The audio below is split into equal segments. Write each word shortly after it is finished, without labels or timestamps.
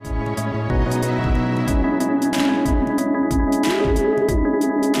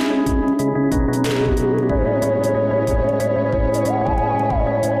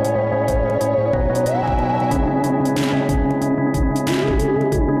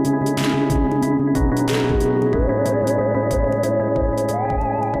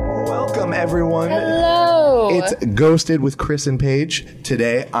Ghosted with Chris and Paige.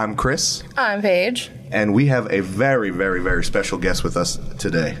 Today, I'm Chris. I'm Paige. And we have a very, very, very special guest with us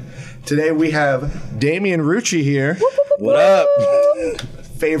today. Today, we have Damian Rucci here. What up?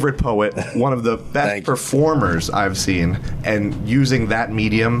 Favorite poet, one of the best performers I've seen, and using that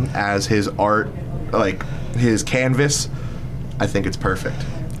medium as his art, like his canvas, I think it's perfect.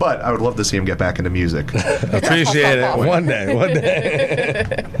 But I would love to see him get back into music. Appreciate it. One day.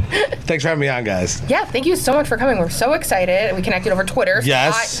 Thanks for having me on, guys. Yeah, thank you so much for coming. We're so excited. We connected over Twitter.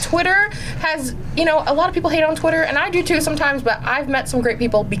 Yes. Twitter has, a lot of people hate on Twitter, and I do too sometimes, but I've met some great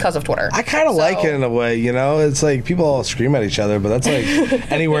people because of Twitter. I kind of like it in a way, It's like people all scream at each other, but that's like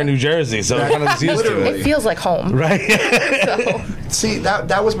anywhere in New Jersey, so I'm kind of just used to it. It feels like home. Right. See,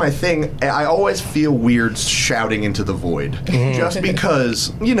 that was my thing. I always feel weird shouting into the void. Just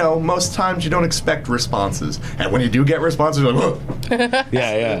because, most times you don't expect responses. And when you do get responses, you're like, whoa.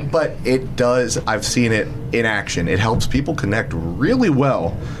 Yeah. But it does. I've seen it in action. It helps people connect really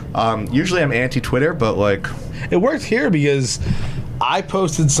well. Usually I'm anti-Twitter, but it worked here because I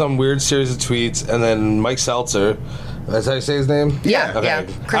posted some weird series of tweets, and then Mike Seltzer, that's how you say his name? Yeah, okay. yeah.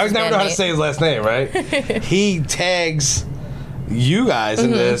 I always never know how to say his last name, right? He tags you guys in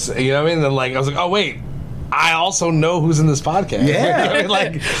this, you know what I mean? And then I was like, oh, wait. I also know who's in this podcast. Yeah.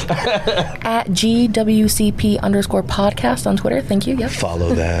 At GWCP_podcast on Twitter. Thank you. Yep.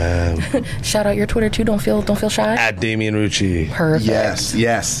 Follow them. Shout out your Twitter too. Don't feel shy. At Damian Rucci. Perfect.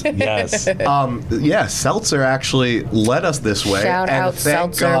 Yes. Seltzer actually led us this way. Shout out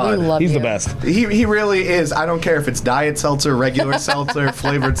Seltzer. God. We love He's you. the best. He really is. I don't care if it's diet seltzer, regular seltzer,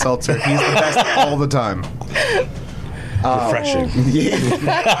 flavored seltzer. He's the best all the time. Refreshing.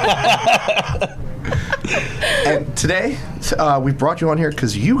 And today, we brought you on here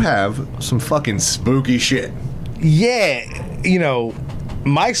because you have some fucking spooky shit. Yeah,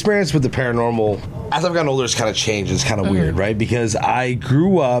 my experience with the paranormal, as I've gotten older, has kind of changed. It's kind of weird, right? Because I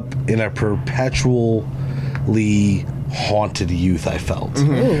grew up in a perpetually haunted youth, I felt.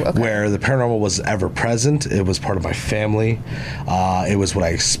 Ooh, okay. Where the paranormal was ever present. It was part of my family. It was what I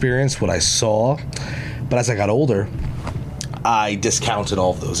experienced, what I saw. But as I got older, I discounted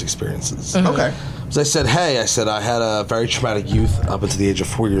all of those experiences. Okay. So I said, I had a very traumatic youth up until the age of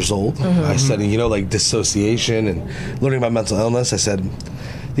 4 years old. I said, dissociation and learning about mental illness. I said,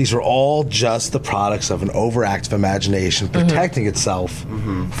 these are all just the products of an overactive imagination protecting itself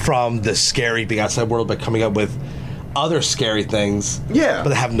from the scary big outside world by coming up with other scary things. Yeah. But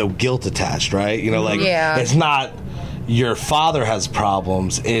they have no guilt attached, right? It's not your father has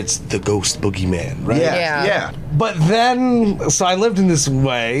problems, it's the ghost boogeyman, right? Yeah. But then, so I lived in this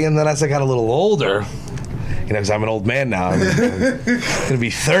way, and then as I got a little older, because I'm an old man now, I'm going to be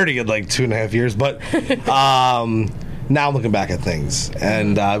 30 in 2.5 years, but now I'm looking back at things,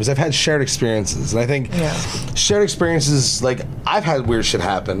 and because I've had shared experiences, and I think shared experiences, I've had weird shit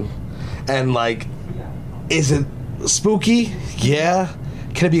happen, and is it spooky? Yeah.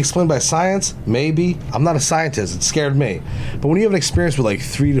 Can it be explained by science? Maybe. I'm not a scientist. It scared me. But when you have an experience with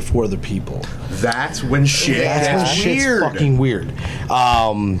 3 to 4 other people, that's when shit's shit's fucking weird.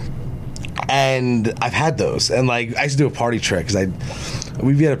 And I've had those. And I used to do a party trick because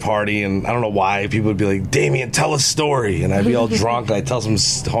we'd be at a party, and I don't know why people would be like, Damian, tell a story, and I'd be all drunk and I'd tell some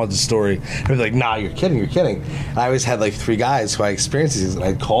haunted story. And I'd be like, nah, you're kidding. And I always had 3 guys who I experienced these, and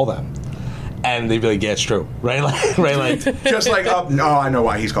I'd call them. And they'd be like, yeah, it's true, right? Just I know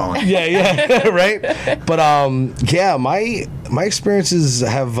why he's calling. Yeah, right? But, my experiences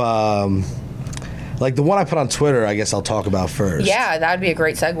have, the one I put on Twitter, I guess I'll talk about first. Yeah, that would be a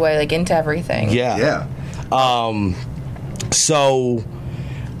great segue, into everything. Yeah. So,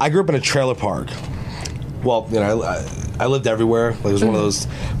 I grew up in a trailer park. Well, I lived everywhere. It was one of those.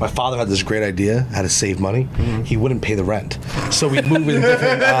 My father had this great idea how to save money. He wouldn't pay the rent, so we'd move in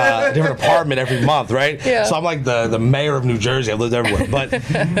a different apartment every month, right? Yeah. So I'm like the mayor of New Jersey. I've lived everywhere, but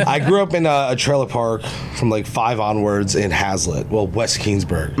I grew up in a trailer park from 5 onwards in Hazlitt. Well, West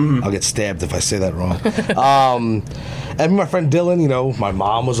Keansburg. I'll get stabbed if I say that wrong. And my friend Dylan, my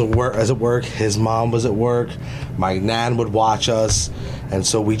mom was at work. His mom was at work. My nan would watch us. And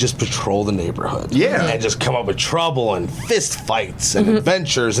so we just patrol the neighborhood. Yeah. And just come up with trouble and fist fights and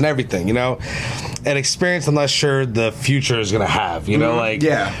adventures and everything, An experience I'm not sure the future is going to have,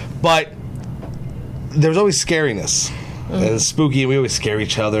 Yeah. But there was always scariness. And spooky, and we always scare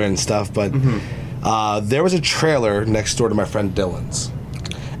each other and stuff. But there was a trailer next door to my friend Dylan's.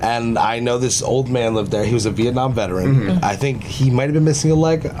 And I know this old man lived there. He was a Vietnam veteran. I think he might have been missing a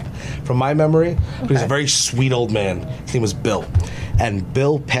leg from my memory. But he was a very sweet old man. His name was Bill. And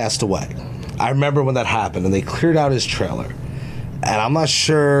Bill passed away. I remember when that happened, and they cleared out his trailer. And I'm not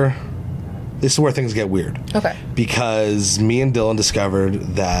sure this is where things get weird. Okay. Because me and Dylan discovered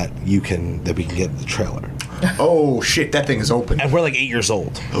that we can get the trailer. Oh shit, that thing is open. And we're like 8 years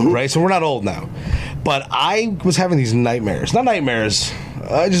old, right? So we're not old now. But I was having these nightmares. Not nightmares,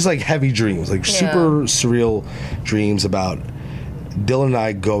 just like heavy dreams, like super surreal dreams about Dylan and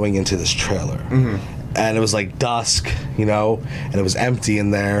I going into this trailer. And it was like dusk, you know, and it was empty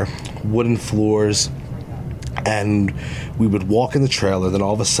in there, wooden floors. And we would walk in the trailer, then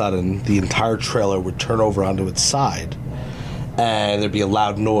all of a sudden, the entire trailer would turn over onto its side. And there'd be a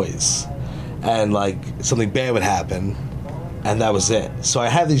loud noise. And like something bad would happen, and that was it. So I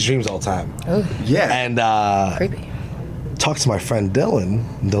had these dreams all the time. Oh, yeah. And creepy. Talked to my friend Dylan,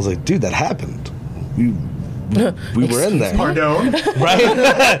 and I was like, "Dude, that happened. We were in there, Pardon,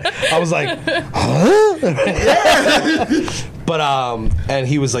 right?" I was like, "Huh?" But and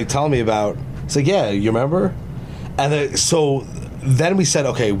he was like telling me about. It's like, "Yeah, you remember?" And then we said,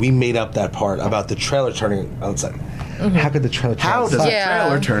 "Okay, we made up that part about the trailer turning outside." How could the trailer turn How does outside? a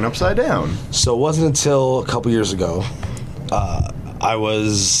trailer turn upside down? So it wasn't until a couple years ago, I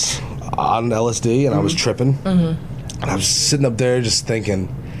was on LSD and I was tripping. And I was sitting up there just thinking,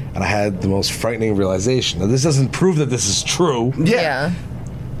 and I had the most frightening realization. Now, this doesn't prove that this is true. Yeah.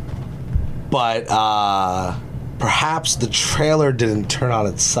 But perhaps the trailer didn't turn on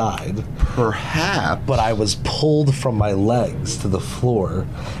its side. Perhaps. But I was pulled from my legs to the floor,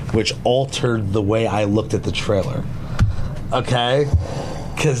 which altered the way I looked at the trailer. Okay?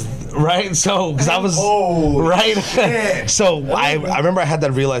 Because I was... Oh, right? shit. So I remember I had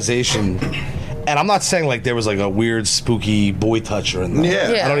that realization, and I'm not saying like there was like a weird, spooky boy toucher in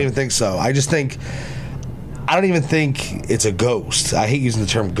there. Yeah. I don't even think so. I don't even think it's a ghost. I hate using the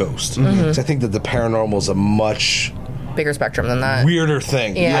term ghost. Because I think that the paranormal is a much... bigger spectrum than that. weirder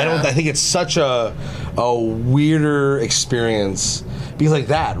thing. Yeah. I think it's such a weirder experience. Because like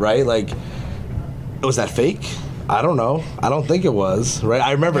that, right? Like, was that fake? I don't know. I don't think it was, right?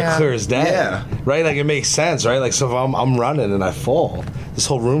 I remember it clear as day. Yeah. Right? Like, it makes sense, right? Like, so if I'm running and I fall, this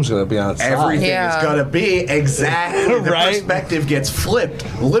whole room's going to be on its side. Everything is going to be exactly. The Right? perspective gets flipped.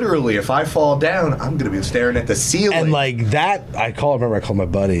 Literally, if I fall down, I'm going to be staring at the ceiling. And like that, I called my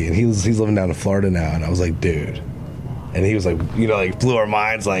buddy, and he's living down in Florida now, and I was like, dude. And he was like, like blew our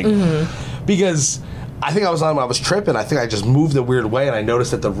minds, like, because I think I was tripping. I think I just moved a weird way, and I noticed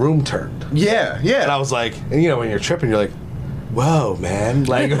that the room turned. yeah. And I was like, and when you're tripping, you're like, whoa, man.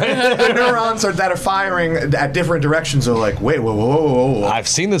 Like, The neurons that are firing at different directions are like, wait, whoa. I've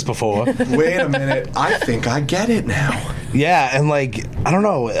seen this before. Wait a minute. I think I get it now. Yeah, and like, I don't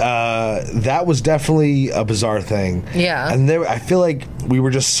know, that was definitely a bizarre thing. Yeah. And I feel like we were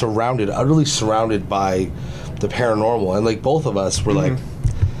just utterly surrounded by the paranormal, and like both of us were like,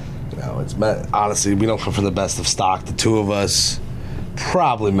 honestly, we don't come from the best of stock. The two of us,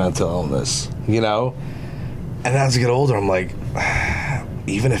 probably mental illness, And as I get older, I'm like,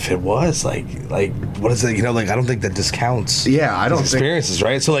 even if it was, like, what is it? Like, I don't think that discounts. Yeah, I don't think experiences,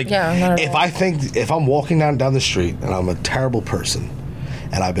 right? So, like, if I'm walking down the street and I'm a terrible person,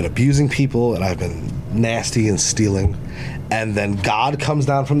 and I've been abusing people, and I've been nasty and stealing, and then God comes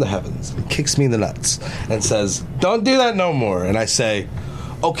down from the heavens and kicks me in the nuts and says, "Don't do that no more," and I say,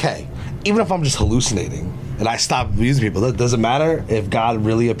 okay, even if I'm just hallucinating and I stop abusing people, does it matter if God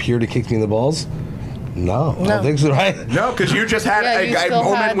really appeared to kick me in the balls? No. I don't think so, right? No, because you just had a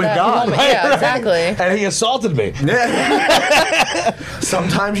moment with that God. moment. Yeah, exactly. And he assaulted me. Yeah.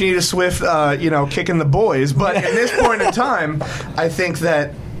 Sometimes you need a swift, kicking the boys. But at this point in time, I think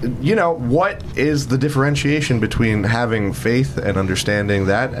that, what is the differentiation between having faith and understanding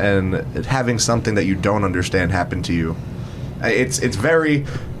that and having something that you don't understand happen to you? It's a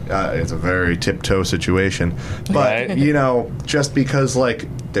very tiptoe situation. But, right. Just because, like,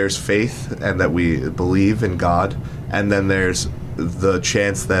 there's faith and that we believe in God, and then there's the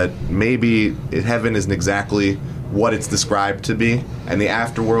chance that maybe heaven isn't exactly what it's described to be, and the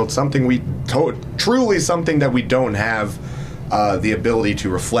afterworld, truly something that we don't have the ability to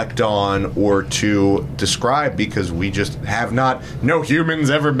reflect on or to describe, because we just have not. No human's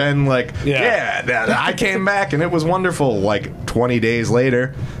ever been like, I came back and it was wonderful. Like 20 days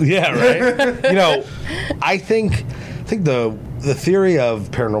later. Yeah, right. I think the theory of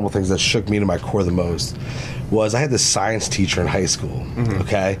paranormal things that shook me to my core the most was I had this science teacher in high school,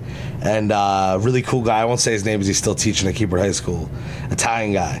 okay? And really cool guy. I won't say his name because he's still teaching at Keyboard High School.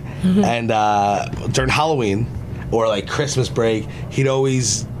 Italian guy. And during Halloween or like Christmas break, he'd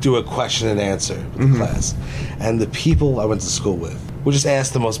always do a question and answer with the class. And the people I went to school with would just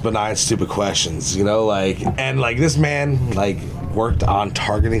ask the most benign, stupid questions, you know, like, and like this man, like, worked on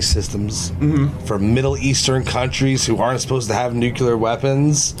targeting systems for Middle Eastern countries who aren't supposed to have nuclear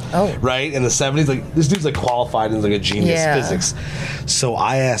weapons. Oh. Right? In the 70s, like, this dude's like qualified and like a genius physics. So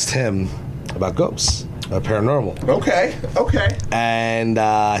I asked him about ghosts, paranormal. Okay. And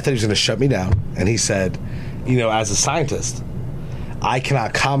I thought he was going to shut me down. And he said, you know, as a scientist, I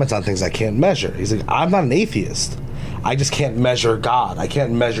cannot comment on things I can't measure. He's like, I'm not an atheist. I just can't measure God. I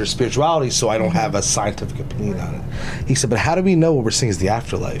can't measure spirituality, so I don't have a scientific opinion on it. He said, but how do we know what we're seeing is the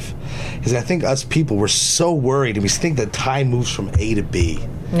afterlife? He said, I think us people, we're so worried, and we think that time moves from A to B.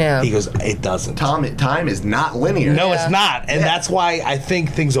 Yeah. He goes, it doesn't. Time is not linear. No, it's not. And that's why I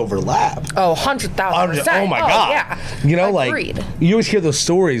think things overlap. Oh, 100,000%. Oh, my God. Yeah. You know, Agreed. like, you always hear those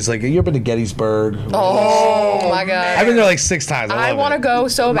stories. Like, you ever been to Gettysburg? Oh, my God. I've been there like 6 times. I want to go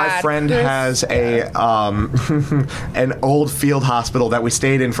so bad. My friend has a an old field hospital that we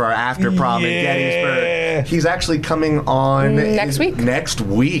stayed in for our after prom in Gettysburg. He's actually coming on next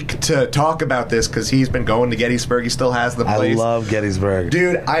week to talk about this because he's been going to Gettysburg. He still has the place. I love Gettysburg.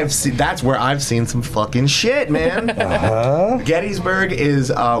 Dude, that's where I've seen some fucking shit, man. Gettysburg is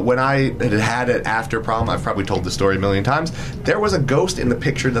when I had it after prom. I've probably told the story a million times. There was a ghost in the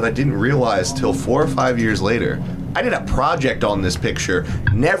picture that I didn't realize till 4 or 5 years later. I did a project on this picture.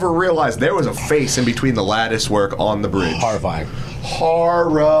 Never realized there was a face in between the lattice work on the bridge. Horrifying.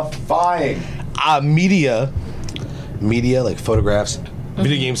 Media like photographs,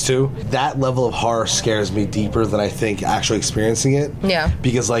 video games too. That level of horror scares me deeper than I think actually experiencing it. Yeah.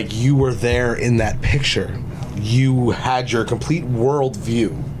 Because like you were there in that picture. You had your complete world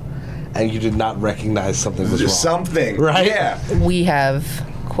view and you did not recognize something was wrong. Something. Right? Yeah. We have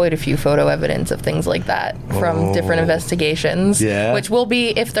quite a few photo evidence of things like that from different investigations. Yeah. Which will be,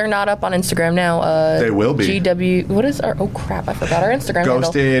 if they're not up on Instagram now, they will be. GW, what is our, oh crap, I forgot our Instagram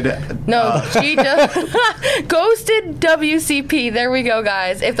Ghosted. handle. No, Ghosted WCP. There we go,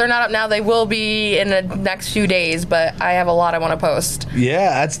 guys. If they're not up now, they will be in the next few days, but I have a lot I want to post.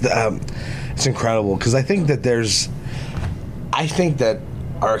 Yeah, that's it's incredible because I think that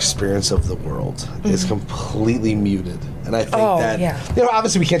our experience of the world is completely muted. And I think you know,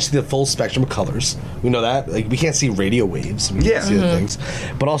 obviously we can't see the full spectrum of colors. We know that. Like, we can't see radio waves. We can't see the things.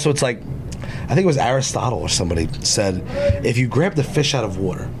 But also it's like, I think it was Aristotle or somebody said, if you grabbed the fish out of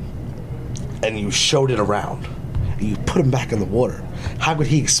water and you showed it around, and you put him back in the water, how could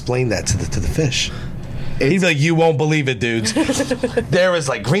he explain that to the fish? He'd be like, you won't believe it, dudes. There is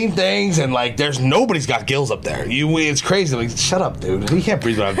like green things and like nobody's got gills up there. It's crazy. Like, shut up, dude. You can't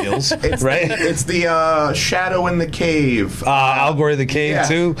breathe without gills, right? It's the shadow in the cave. Al Gore in the cave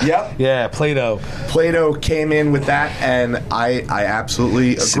too. Yep. Yeah, Plato. Plato came in with that, and I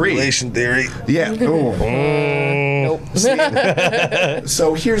absolutely agree. Simulation theory. Yeah. Nope.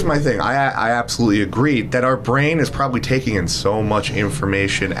 So here's my thing. I absolutely agree that our brain is probably taking in so much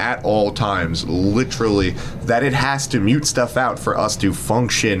information at all times, literally, that it has to mute stuff out for us to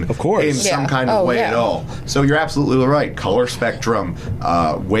function in some kind of way at all. So you're absolutely right. Color spectrum,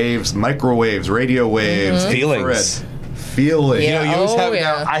 waves, microwaves, radio waves, feelings. Feelings. You know, you always have.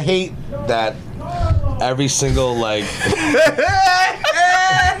 Now, I hate that every single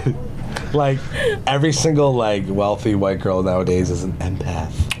every single wealthy white girl nowadays is an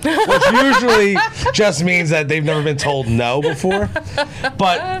empath. Which usually just means that they've never been told no before.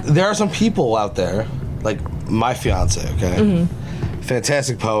 But there are some people out there, like my fiance, okay?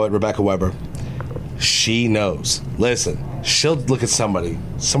 Fantastic poet, Rebecca Weber. She knows. Listen, she'll look at somebody.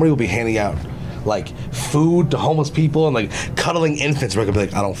 Somebody will be handing out food to homeless people and cuddling infants. We're gonna be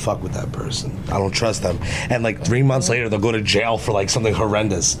like, I don't fuck with that person. I don't trust them. And 3 months later, they'll go to jail for something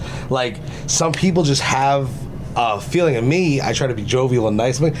horrendous. Some people just have a feeling of me. I try to be jovial and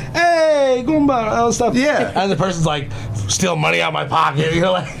nice. I'm like, hey, Goomba, all that stuff. Yeah. And the person's steal money out of my pocket. You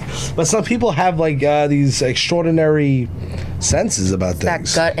know, but some people have these extraordinary senses about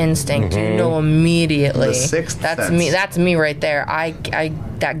things. That gut instinct, you know immediately. The sixth That's sense. me. That's me right there. I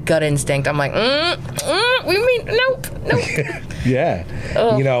that gut instinct. I'm like, we mean nope. Yeah.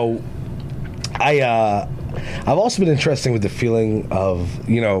 Ugh. You know, I've also been interested with the feeling of,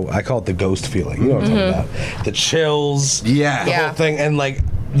 I call it the ghost feeling. You know what I'm talking about? The chills. Yeah. The whole thing. And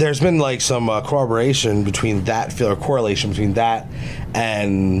there's been some corroboration between that correlation between that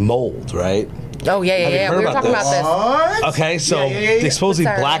and mold, right? Oh yeah. We were talking about this. Okay, so the supposedly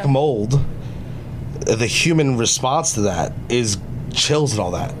black mold, the human response to that is chills and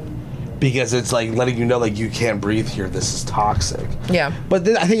all that. Because it's letting you know you can't breathe here, this is toxic. Yeah. But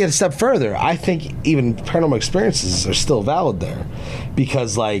then I think a step further, I think even paranormal experiences are still valid there.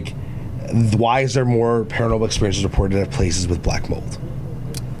 Because Why is there more paranormal experiences reported at places with black mold?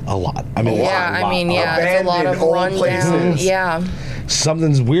 A lot. I mean, it's a lot of rundown. Yeah.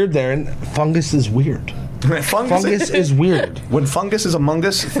 Something's weird there, and fungus is weird. Fungus is weird. When fungus is among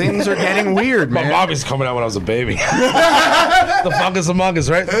us, things are getting weird, man. My mom is coming out when I was a baby. The fungus among us,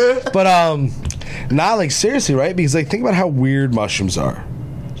 right? But not like seriously, right? Because like think about how weird mushrooms are.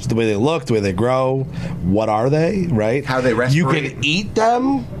 Just the way they look, the way they grow. What are they, right? How they respirate. You can eat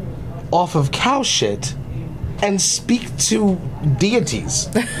them off of cow shit and speak to deities.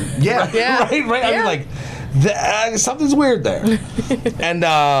 Yeah. Right? Yeah. Right? Yeah. I mean, like, something's weird there. And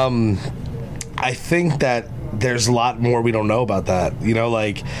I think that there's a lot more we don't know about that, you know,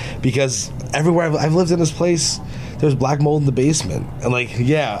 like, because everywhere I've lived in this place, there's black mold in the basement. And, like,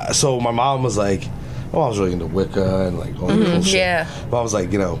 yeah, so my mom was like, I was really into Wicca and, like, all that cool shit. Yeah. Mom was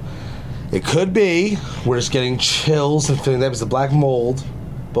like, you know, it could be we're just getting chills and feeling that it's the black mold,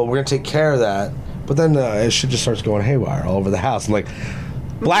 but we're going to take care of that. But then shit just starts going haywire all over the house. I'm like,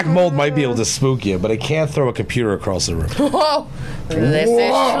 black mold might be able to spook you, but it can't throw a computer across the room. Whoa, this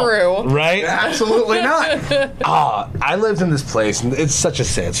is true. Right? Absolutely not. I lived in this place, and it's such a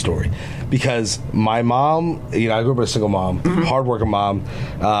sad story. Because my mom, you know, I grew up with a single mom, hardworking mom,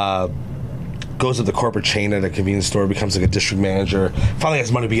 goes to the corporate chain at a convenience store, becomes like a district manager, finally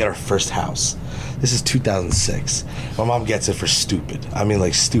has money to get her first house. This is 2006. My mom gets it for stupid. I mean,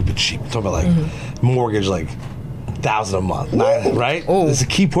 like, stupid cheap. I'm talking about, like, mortgage, like, $1,000 a month. Right? Ooh. It's a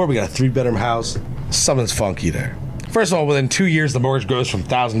key port. We got a 3-bedroom house. Something's funky there. First of all, within 2 years, the mortgage goes from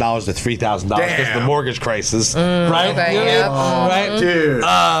 $1,000 to $3,000 because of the mortgage crisis. Right? Okay, You know yep. what I mean?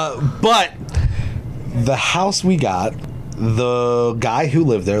 Right? Dude. But the house we got, the guy who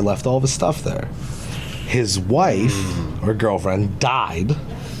lived there left all of his stuff there. His wife or girlfriend died,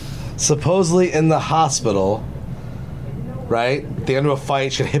 supposedly in the hospital, right? At the end of a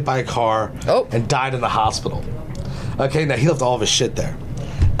fight, she got hit by a car and died in the hospital. Okay, now he left all of his shit there.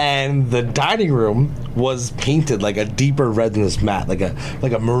 And the dining room was painted like a deeper red than this mat, like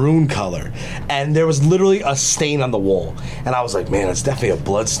a maroon color. And there was literally a stain on the wall. And I was like, man, it's definitely a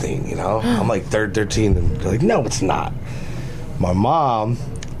blood stain, you know? I'm like 13, and they're like, no, it's not. My mom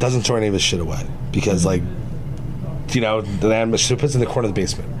doesn't throw any of his shit away because, like, you know, she puts it in the corner of the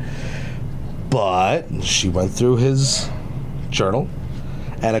basement. But she went through his journal.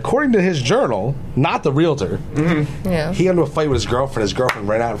 And according to his journal, not the realtor, he got into a fight with his girlfriend. His girlfriend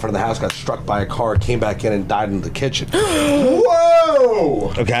ran out in front of the house, got struck by a car, came back in and died in the kitchen.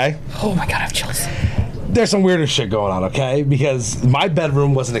 Whoa! Okay? Oh my God, I have chills. There's some weirder shit going on, okay? Because my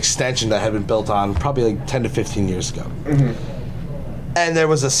bedroom was an extension that had been built on probably like 10 to 15 years ago. And there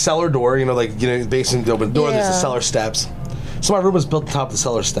was a cellar door, you know, like, you know, basement open door, there's the cellar steps. So my room was built on top of the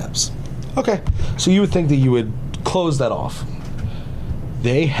cellar steps. Okay. So you would think that you would close that off.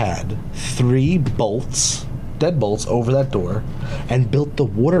 They had 3 bolts, dead bolts, over that door and built the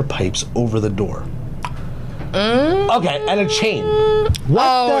water pipes over the door. Okay, and a chain.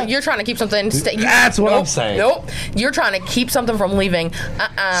 You're trying to keep something... That's what I'm saying. Nope. You're trying to keep something from leaving.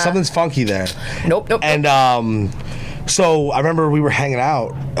 Something's funky there. Nope. And so I remember we were hanging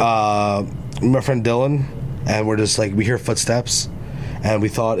out with my friend Dylan, and we're just like, we hear footsteps, and we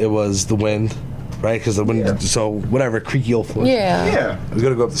thought it was the wind. Right, because the wind, so whatever, creaky old floor. Yeah. I was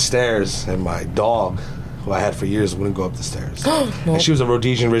gonna go up the stairs, and my dog, who I had for years, wouldn't go up the stairs. And she was a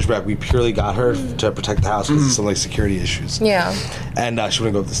Rhodesian Ridgeback. We purely got her to protect the house because of some like security issues. Yeah. And she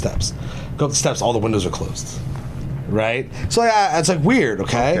wouldn't go up the steps. Go up the steps, all the windows are closed. Right. So it's like weird.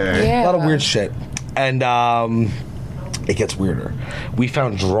 Okay. Yeah. A lot of weird shit, and it gets weirder. We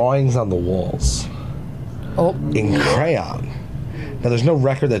found drawings on the walls. In crayon. Now, there's no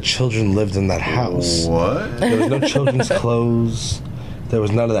record that children lived in that house. What? There was no children's clothes. There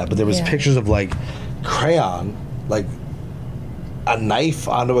was none of that. But there was pictures of, like, crayon, like a knife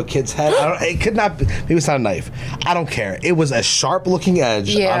onto a kid's head. It could not be. Maybe it's not a knife. I don't care. It was a sharp-looking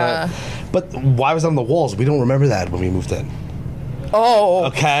edge. But why was it on the walls? We don't remember that when we moved in.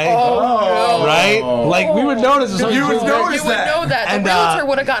 Okay. Right? Like, we would notice. You would notice You would know that. The realtor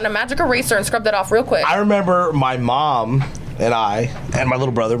would have gotten a magic eraser and scrubbed it off real quick. I remember my mom and I and my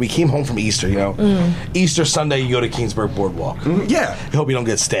little brother, we came home from Easter, you know. Easter Sunday, you go to Kingsburg Boardwalk. Yeah. I hope you don't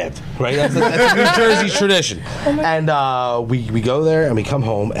get stabbed, right? That's New Jersey tradition. And we go there and we come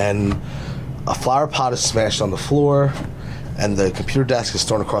home and a flower pot is smashed on the floor and the computer desk is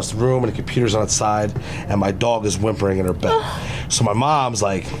thrown across the room and the computer's on its side and my dog is whimpering in her bed. So my mom's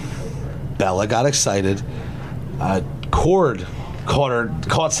like, Bella got excited. Cord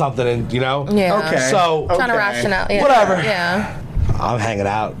caught something and, you know. Yeah. Okay. So trying to ration out. Yeah. Whatever. Yeah. I'm hanging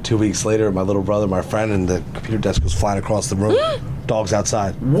out 2 weeks later. My little brother, my friend, and the computer desk goes flying across the room. Dogs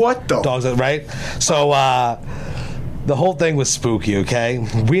outside. What the? Dogs, right? So the whole thing was spooky. Okay,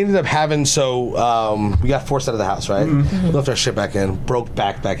 we ended up having we got forced out of the house, right? We left our shit back in, broke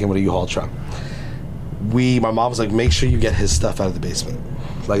back in with a U-Haul truck. My mom was like, make sure you get his stuff out of the basement.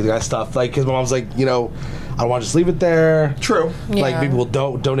 Like, the guy's stuff, like, because my mom's like, I don't want to just leave it there. True. Like, maybe we'll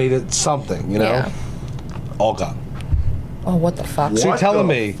donate it something, Yeah. All gone. Oh, what the fuck? So you're telling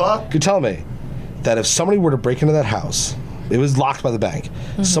me that if somebody were to break into that house, it was locked by the bank.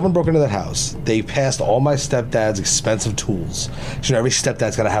 Someone broke into that house. They passed all my stepdad's expensive tools. Every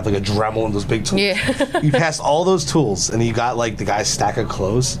stepdad's got to have like a Dremel and those big tools. Yeah. You passed all those tools, and you got like the guy's stack of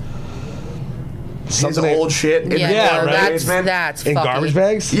clothes. His old shit in the basement. That's in fucky. Garbage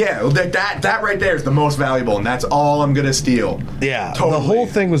bags. Yeah, that right there is the most valuable, and that's all I'm gonna steal. Yeah, totally. The whole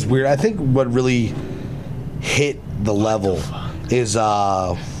thing was weird. I think what really hit the level is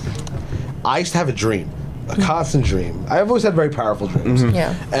I used to have a dream, a constant dream. I've always had very powerful dreams.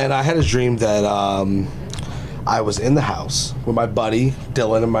 Yeah. And I had a dream that I was in the house with my buddy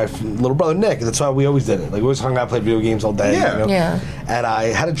Dylan and my little brother Nick. That's why we always did it. Like, we always hung out, played video games all day. Yeah. Yeah. And I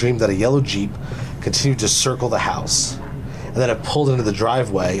had a dream that a yellow Jeep continued to circle the house, and then it pulled into the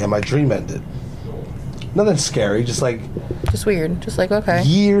driveway, and my dream ended. Nothing scary, just weird. Just like, okay.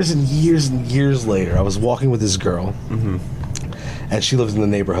 Years and years and years later, I was walking with this girl, and she lives in the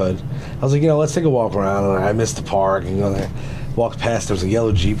neighborhood. I was like, let's take a walk around, and I missed the park, and I walked past, there was a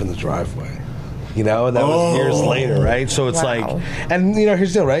yellow Jeep in the driveway. And that was years later, right? So it's like, and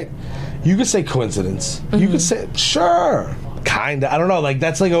here's the deal, right? You could say coincidence. You could say, sure, kinda. I don't know. Like,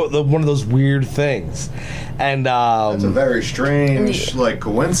 that's like one of those weird things. And it's a very strange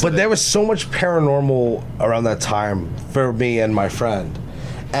coincidence. But there was so much paranormal around that time for me and my friend.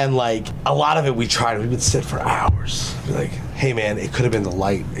 And a lot of it we would sit for hours. Be like, hey man, it could have been the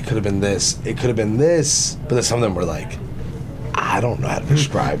light. It could have been this. It could have been this. But then some of them were like, I don't know how to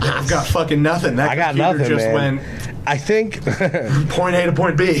describe this. I've got fucking nothing. I got nothing, just man. I think point A to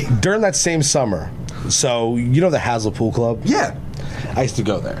point B. During that same summer, so the Hazel Pool Club? Yeah. I used to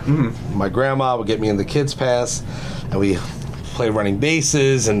go there. My grandma would get me in the kids' pass, and we play running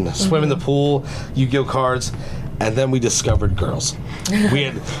bases and swim in the pool, Yu-Gi-Oh cards, and then we discovered girls.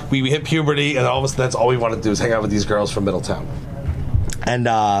 we hit puberty, and all of a sudden that's all we wanted to do is hang out with these girls from Middletown. And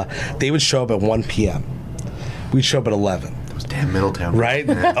they would show up at 1 p.m. We'd show up at 11. Damn Middletown. Right?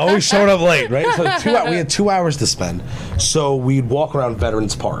 Always showing up late, right? So we had 2 hours to spend. So we'd walk around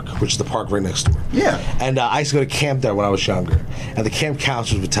Veterans Park, which is the park right next door. Yeah. And I used to go to camp there when I was younger. And the camp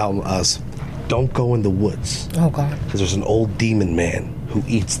counselors would tell us, don't go in the woods. Oh, God. Because there's an old demon man who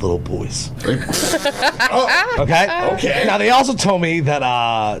eats little boys. Oh. Okay? Now, they also told me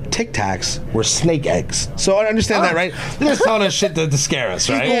that Tic Tacs were snake eggs. So I understand that, right? They're just telling us shit to scare us,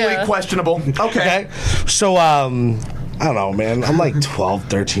 right? Equally questionable. Okay. So, I don't know, man. I'm like 12,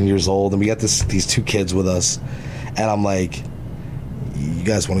 13 years old, and we got these two kids with us. And I'm like, you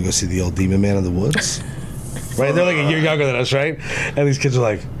guys want to go see the old demon man in the woods? Right? They're like a year younger than us, right? And these kids are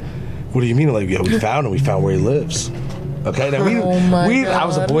like, what do you mean? I'm like, yeah, we found where he lives. Okay? Now, I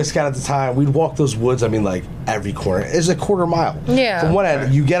was a Boy Scout at the time. We'd walk those woods, every corner. It's a quarter mile. Yeah. From one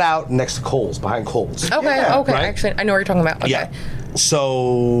end, you get out next to Coles, behind Coles. Okay, yeah, okay. Right? Actually, I know what you're talking about. Okay. Yeah.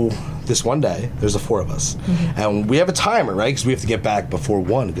 So this one day, there's the four of us, and we have a timer, right? Because we have to get back before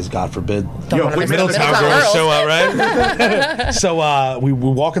 1, because God forbid, Middletown girls show up, right? So we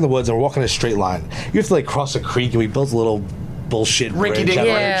walk in the woods, and we're walking in a straight line. You have to cross a creek, and we built a little bullshit bridge out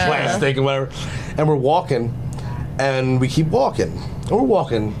of plastic and whatever. And we're walking, and we keep walking, and we're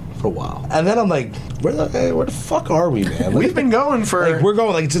walking for a while, and then I'm like, where the fuck are we, man? We've been going for we're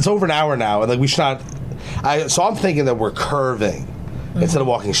going it's over an hour now, and we should not. So I'm thinking that we're curving instead of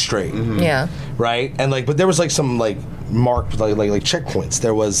walking straight. Yeah. Right? And but there was some marked like checkpoints.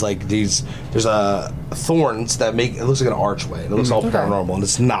 There was there's thorns that make it looks like an archway. It looks all paranormal, and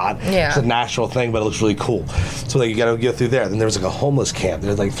it's not. Yeah. It's a natural thing, but it looks really cool. So you got to go through there. Then there was a homeless camp.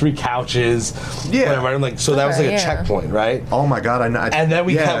 There's 3 couches. Yeah. Whatever. And so that was a checkpoint, right? Oh my God! And then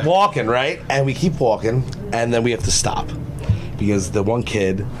we kept walking, right? And we keep walking, and then we have to stop. Because the one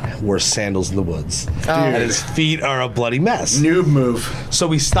kid wore sandals in the woods, and his feet are a bloody mess. Noob move. So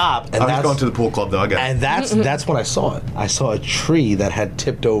we stop, and I was going to the pool club though. I guess. And that's when I saw it. I saw a tree that had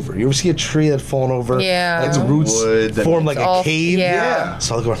tipped over. You ever see a tree that had fallen over? Yeah. Its roots formed like a cave. Yeah.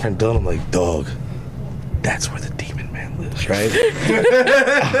 So I look at my friend Dylan. I'm like, dog, that's where the demon man lives, right?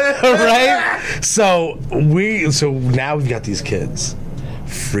 Right. So now we've got these kids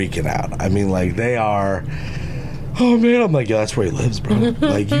freaking out. They are. oh man, I'm like, yeah, that's where he lives, bro.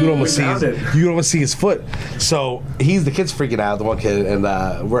 Like you can almost see his foot. So the kid's freaking out, the one kid, and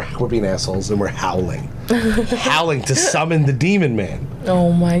we're being assholes and we're howling to summon the demon man.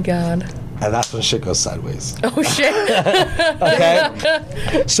 Oh my god. And that's when shit goes sideways. Oh shit.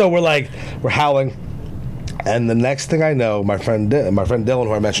 Okay. So we're howling, and the next thing I know, my friend Dylan,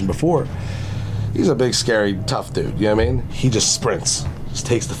 who I mentioned before, he's a big, scary, tough dude. You know what I mean? He just sprints, just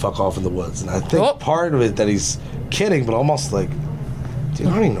takes the fuck off in the woods, and I think part of it that he's kidding, but almost like, dude,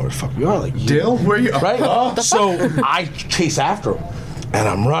 I don't even know where the fuck we are. Like, Dill, where you? Right? So I chase after him, and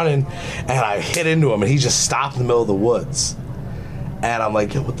I'm running, and I hit into him, and he just stopped in the middle of the woods. And I'm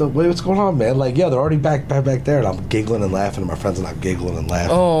like, what's going on, man? Like, yeah, they're already back there. And I'm giggling and laughing, and my friends are not giggling and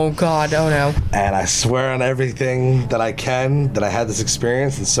laughing. Oh, God. Oh, no. And I swear on everything that I can that I had this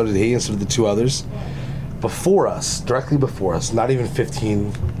experience, and so did he, and so did the two others. Directly before us, not even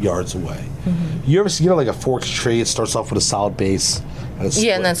 15 yards away. Mm-hmm. You ever see, like a forked tree? It starts off with a solid base. And it's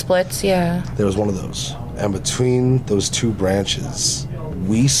and then splits, yeah. There was one of those. And between those two branches,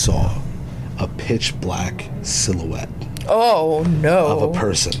 we saw a pitch black silhouette. Oh, no. Of a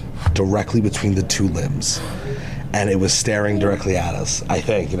person directly between the two limbs. And it was staring directly at us, I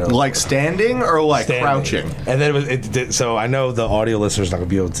think. Like standing or like crouching? And then it did, so I know the audio listeners not going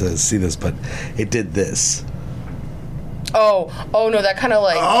to be able to see this, but it did this. Oh no, that kind of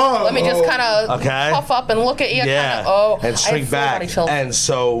like, let me just kind of puff up and look at you. Yeah, kinda, and shrink back. And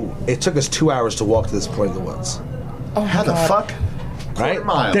so it took us 2 hours to walk to this point in the woods. Oh, how the fuck?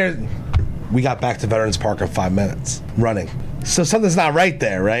 Right? We got back to Veterans Park in 5 minutes, running. So something's not right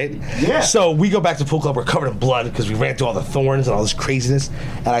there, right? Yeah. So we go back to the pool club. We're covered in blood because we ran through all the thorns and all this craziness.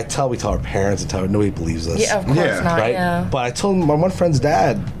 And we tell our parents and nobody believes us. Yeah, of course not. Right? Yeah. But I told him my one friend's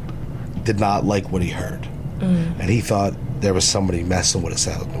dad did not like what he heard, and he thought there was somebody messing with us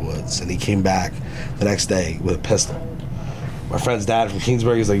out in the woods. And he came back the next day with a pistol. My friend's dad from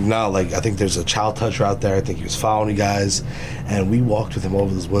Kingsbury was like, no, like, I think there's a child toucher out there. I think he was following you guys. And we walked with him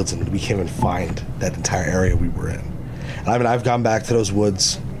over those woods, and we can't even find that entire area we were in. And I mean, I've gone back to those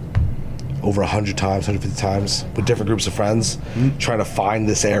woods over 100 times, 150 times with different groups of friends, trying to find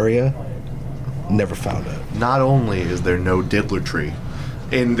this area. Never found it. Not only is there no diddler tree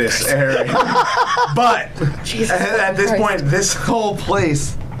in this area, but at this point, this whole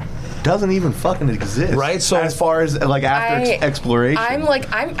place doesn't even fucking exist, right? So as far as like after exploration,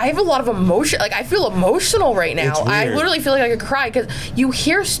 I have a lot of emotion. Like I feel emotional right now. I literally feel like I could cry because you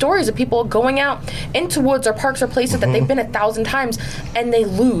hear stories of people going out into woods or parks or places that they've been 1,000 times and they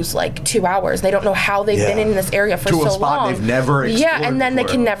lose like 2 hours. They don't know how they've been in this area for so long. To a spot they've never explored and then they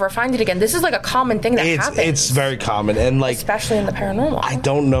can never find it again. This is like a common thing that happens. It's very common, and like especially in the paranormal. I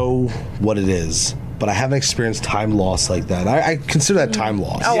don't know what it is, but I haven't experienced time loss like that. I consider that time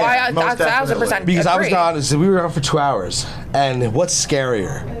loss. Oh, yeah, I 1,000% because agree. I was gone. So we were gone for 2 hours, and what's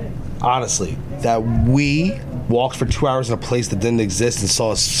scarier, honestly, that we walked for 2 hours in a place that didn't exist and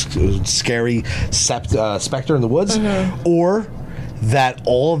saw a scary specter in the woods, or that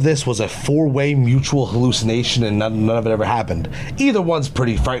all of this was a four-way mutual hallucination and none of it ever happened. Either one's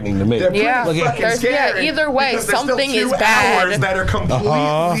pretty frightening to me. They're pretty fucking scary. Either way, something is bad. That are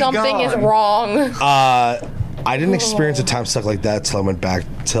completely something is wrong. I didn't experience a time suck like that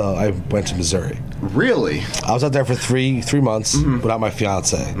till I went to Missouri. Really? I was out there for three months without my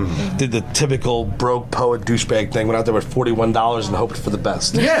fiance. Did the typical broke poet douchebag thing. Went out there with $41 and hoped for the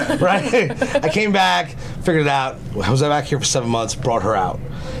best. Yeah. Right? I came back, figured it out. I was back here for 7 months, brought her out.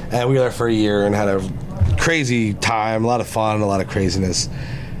 And we were there for a year and had a crazy time, a lot of fun, a lot of craziness.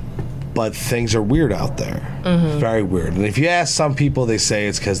 But things are weird out there. Very weird. And if you ask some people, they say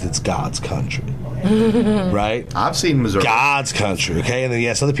it's because it's God's country. Right? I've seen Missouri. God's country, okay? And then you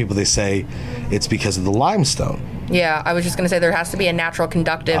ask other people, they say it's because of the limestone. Yeah, I was just going to say there has to be a natural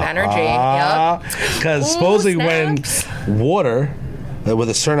conductive energy. Yep. Because supposedly when water, with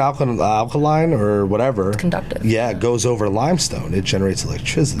a certain alkaline or whatever, it's conductive. Yeah, it goes over limestone. It generates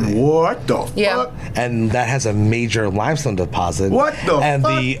electricity. What the fuck? And that has a major limestone deposit. What the And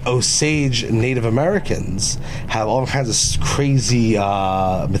fuck? the Osage Native Americans have all kinds of crazy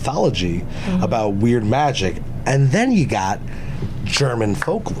mythology about weird magic. And then you got German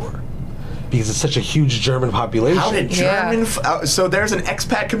folklore. Because it's such a huge German population. How did German... so there's an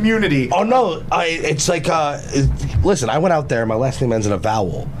expat community. Oh, no. It's like... listen, I went out there. My last name ends in a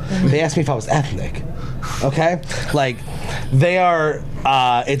vowel. They asked me if I was ethnic. Okay? Like, they are...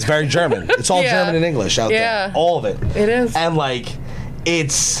 it's very German. It's all German and English out there. All of it. It is. And, like,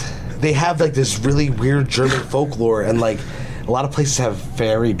 it's... They have, like, this really weird German folklore. And, like, a lot of places have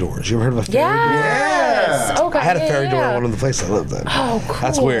fairy doors. You ever heard of a fairy door? Yes. Okay, I had a fairy door in one of the places I lived in. Oh, cool.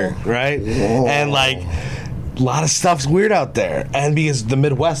 That's weird, right? Whoa. And, like a lot of stuff's weird out there, and because the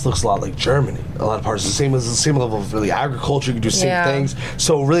Midwest looks a lot like Germany, a lot of parts the same level of really agriculture. You can do the same things.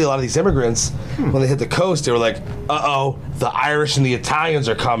 So really, a lot of these immigrants, when they hit the coast, they were like, "Uh-oh, the Irish and the Italians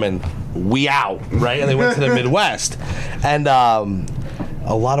are coming. We out," right? And they went to the Midwest, and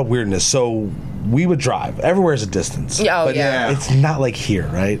a lot of weirdness. So we would drive. Everywhere's a distance. But it's not like here,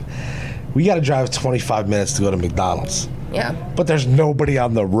 right? We got to drive 25 minutes to go to McDonald's. Yeah. But there's nobody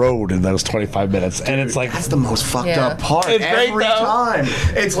on the road in those 25 minutes. Dude, and it's like... That's the most fucked up part. It's every time.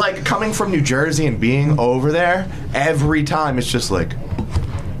 It's like coming from New Jersey and being over there, every time it's just like,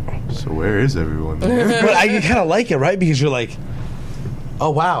 so where is everyone? But you kind of like it, right? Because you're like, oh,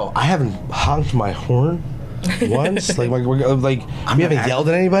 wow, I haven't honked my horn once. we haven't yelled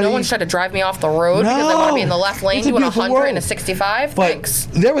at anybody. No one's tried to drive me off the road because they want to be in the left lane doing 100 and a 65. But thanks.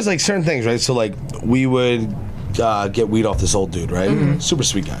 There was like certain things, right? So like we would... get weed off this old dude, right? Super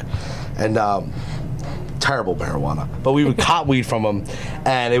sweet guy. And terrible marijuana. But we would cop weed from him,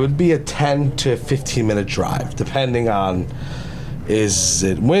 and it would be a 10 to 15 minute drive, depending on is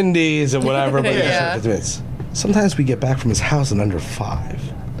it windy, is it whatever, but 15 minutes. Sometimes we get back from his house in under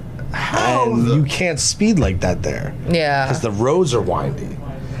 5. And you can't speed like that there. Yeah. Because the roads are windy.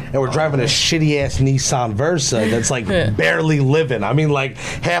 And we're driving a shitty-ass Nissan Versa that's, like, barely living. I mean, like,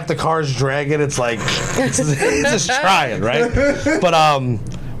 half the car's dragging. It's like, it's just trying, right? But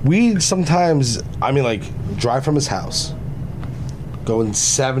we sometimes, drive from his house, going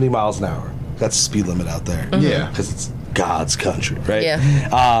 70 miles an hour. That's the speed limit out there. Yeah. Because it's God's country, right?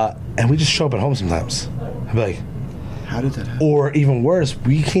 Yeah. And we just show up at home sometimes. I'd be like, how did that happen? Or even worse,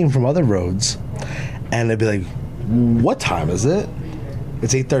 we came from other roads, and they'd be like, what time is it?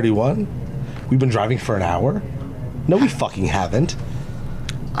 It's 8:31. We've been driving for an hour. No, we fucking haven't.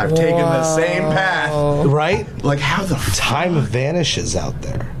 I've taken the same path. Right? Like, how the time vanishes out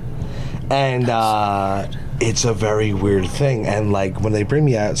there. And it's a very weird thing. And, like, when they bring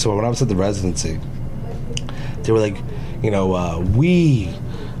me out, so when I was at the residency, they were like,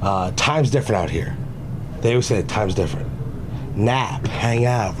 time's different out here. They always say time's different. Nap, hang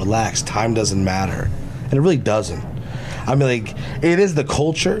out, relax, time doesn't matter. And it really doesn't. I mean, like, it is the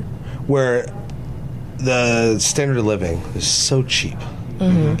culture where the standard of living is so cheap.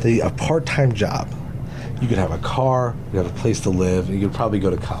 A part-time job, you could have a car, you have a place to live, and you could probably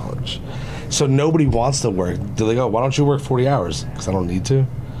go to college. So nobody wants to work. They're like, oh, why don't you work 40 hours? Because I don't need to.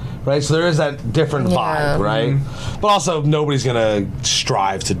 Right? So there is that different vibe, right? But also, nobody's going to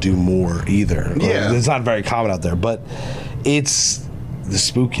strive to do more either. Yeah. It's not very common out there. But it's the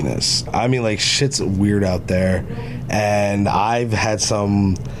spookiness. I mean, like, shit's weird out there. And I've had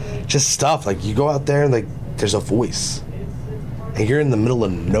some just stuff. Like, you go out there and, like, there's a voice. And you're in the middle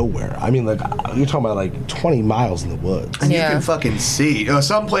of nowhere. I mean, like, you're talking about, like, 20 miles in the woods. And you can fucking see.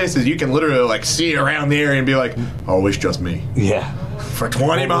 Some places you can literally, like, see around the area and be like, oh, it's just me. Yeah. For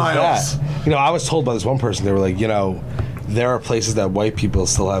 20 miles. I was told by this one person, they were like, there are places that white people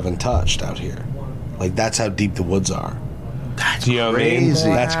still haven't touched out here. Like, that's how deep the woods are. That's crazy.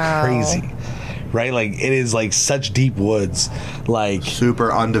 Wow. That's crazy. Right? Like, it is, like, such deep woods. Like,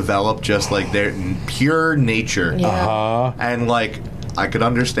 super undeveloped, just like they're pure nature. Yeah. And, like, I could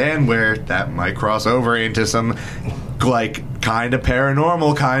understand where that might cross over into some, like, kind of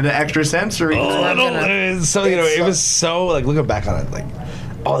paranormal, kind of extrasensory. So, it was so, like, looking back on it, like,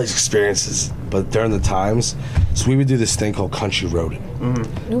 all these experiences, but during the times, so we would do this thing called country roading.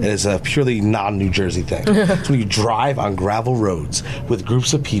 And it's a purely non-New Jersey thing. It's when you drive on gravel roads with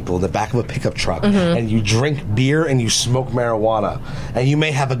groups of people in the back of a pickup truck, and you drink beer and you smoke marijuana, and you may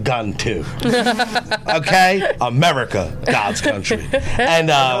have a gun too. Okay, America, God's country,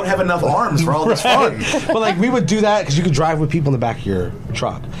 and I don't have enough arms for all this fun. But like, we would do that because you could drive with people in the back of your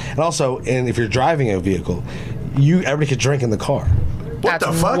truck, and also, and if you're driving a vehicle, everybody could drink in the car. What That's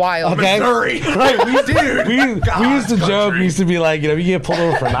the fuck? wild. Okay. Missouri. Right, we used to joke. country. We used to be like, you get pulled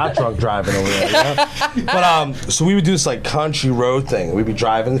over for not drunk driving over there. But so we would do this like country road thing. We'd be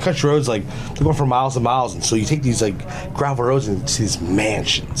driving. The country roads like they're going for miles and miles, and so you take these like gravel roads and you see these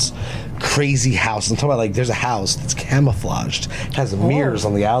mansions, crazy houses. I'm talking about like there's a house that's camouflaged, has mirrors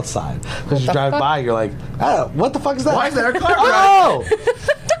on the outside. Because you drive by, you're like, what the fuck is that? Why is there a car? Oh.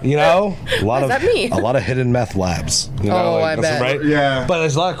 A lot that mean? A lot of hidden meth labs. I bet. Right? Yeah. But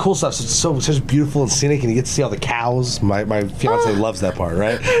there's a lot of cool stuff. So it's such beautiful and scenic, and you get to see all the cows. My fiance loves that part,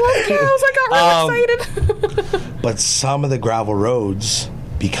 right? I love cows. I got really excited. But some of the gravel roads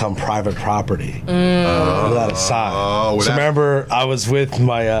become private property without a sign. So remember, I was with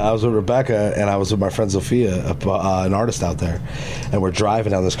Rebecca, and I was with my friend Sophia, an artist out there, and we're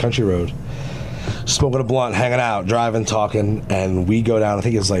driving down this country road. smoking a blunt, hanging out, driving, talking, and we go down, I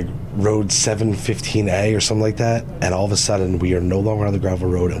think it's like road 715A or something like that, and all of a sudden we are no longer on the gravel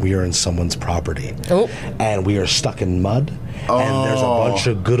road and we are in someone's property. Oh. And we are stuck in mud. And there's a bunch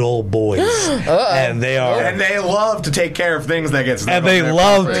of good old boys, and they love to take care of things that get stuck. And they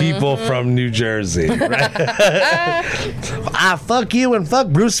love people from New Jersey. Right? I fuck you and fuck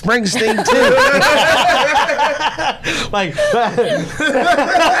Bruce Springsteen too. Like,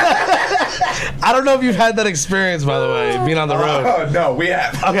 I don't know if you've had that experience, by the way, being on the road. Oh no, we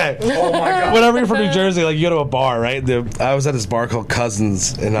have. Okay. Oh my god. Whenever you're from New Jersey, like you go to a bar, right? I was at this bar called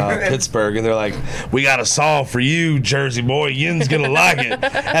Cousins in Pittsburgh, and they're like, "We got a song for you, Jersey boy. Yin's gonna like it."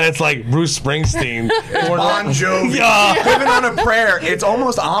 And it's like Bruce Springsteen, Bon Jovi, living on a prayer. It's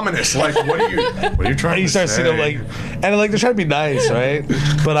almost ominous. Like, what are you trying to say? You start seeing them like, and like they're trying to be nice, right?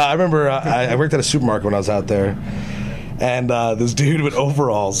 But I remember I worked at a supermarket when I was out there, and this dude with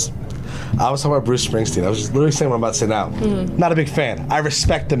overalls. I was talking about Bruce Springsteen. I was just literally saying what I'm about to say now. Not a big fan. I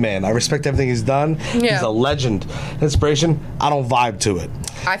respect the man. I respect everything he's done. Yeah. He's a legend. Inspiration. I don't vibe to it.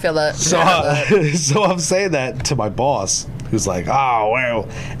 I feel that. So, so I'm saying that to my boss, who's like, "Oh, well,"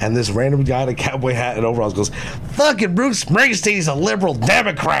 and this random guy in a cowboy hat and overalls goes, "Fucking Bruce Springsteen's a liberal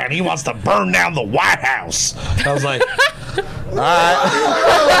Democrat. He wants to burn down the White House." I was like, "All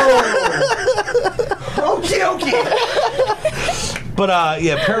right." Okay. But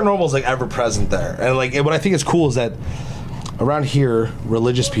yeah, paranormal's like ever present there, and like what I think is cool is that around here,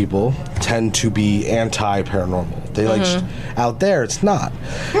 religious people tend to be anti-paranormal. They like out there, it's not.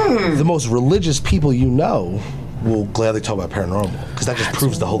 The most religious people you know will gladly talk about paranormal because that just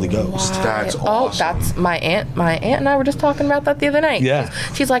proves the Holy Ghost. That's awesome. Oh, that's my aunt. My aunt and I were just talking about that the other night. Yeah.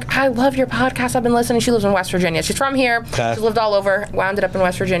 She's like, "I love your podcast. I've been listening." She lives in West Virginia. She's from here. Okay. She's lived all over. Wound up in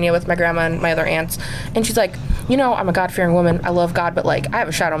West Virginia with my grandma and my other aunts. And she's like, "You know, I'm a God-fearing woman. I love God, but like, I have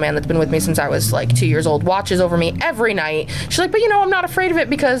a shadow man that's been with me since I was like 2 years old. Watches over me every night." She's like, "But you know, I'm not afraid of it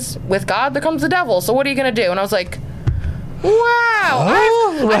because with God there comes the devil. So what are you gonna do?" And I was like, "Wow."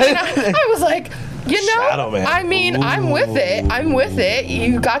 I was like, you know, Shadow man. I mean, I'm with it. I'm with it.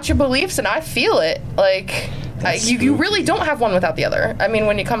 You got your beliefs, and I feel it. Like, you really don't have one without the other. I mean,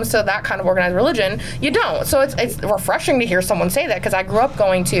 when it comes to that kind of organized religion, you don't. So it's refreshing to hear someone say that because I grew up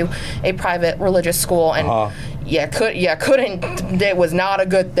going to a private religious school, and couldn't. It was not a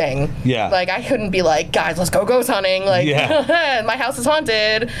good thing. Yeah. Like, I couldn't be like, "Guys, let's go ghost hunting." Like, my house is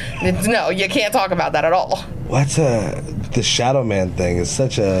haunted. No, you can't talk about that at all. What's the shadow man thing is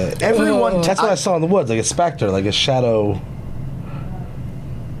such a everyone. That's what I saw in the woods, like a specter, like a shadow.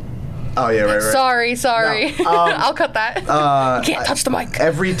 Oh yeah, right. Sorry. No, I'll cut that. You can't touch the mic.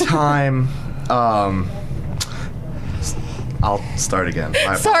 Every time, I'll start again.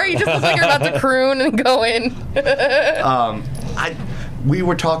 Sorry, just looks like you're about to croon and go in. We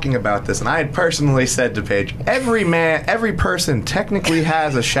were talking about this, and I had personally said to Paige, every person technically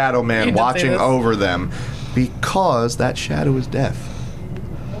has a shadow man watching over them, because that shadow is death.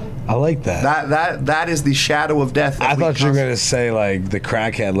 I like that. That is the shadow of death. I thought you were going to say, like, the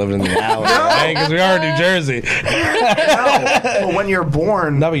crackhead living in the alley, right? Because we are in New Jersey. No. Well, when you're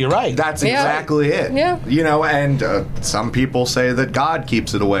born... No, but you're right. That's exactly it. Yeah. You know, and some people say that God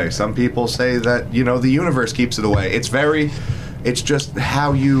keeps it away. Some people say that, you know, the universe keeps it away. It's just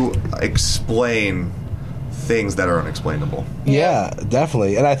how you explain things that are unexplainable. Yeah,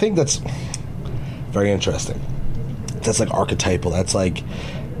 definitely. And I think that's very interesting. That's, like, archetypal. That's, like...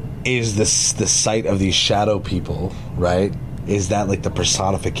 Is this the sight of these shadow people, right? Is that like the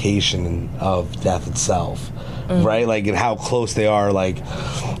personification of death itself, right? Like, and how close they are, like,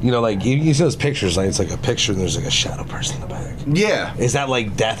 you know, like you see those pictures, like it's like a picture and there's like a shadow person in the back. Yeah. Is that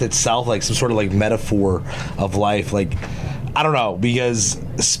like death itself, like some sort of like metaphor of life? Like, I don't know, because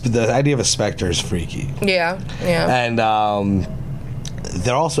the idea of a specter is freaky. Yeah. And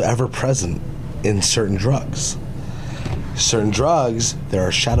they're also ever present in certain drugs. Certain drugs, there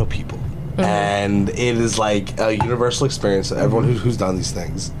are shadow people, and it is like a universal experience. Everyone who's done these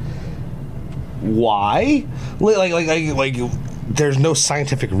things. Why? Like, there's no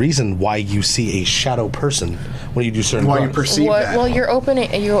scientific reason why you see a shadow person when you do certain drugs. Why you perceive that? Well, you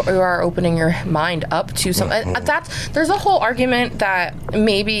are opening your mind up to something. There's a whole argument that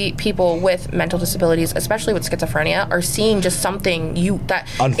maybe people with mental disabilities, especially with schizophrenia, are seeing just something that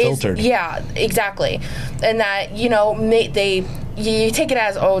unfiltered. Yeah, exactly, and that, you know, they you take it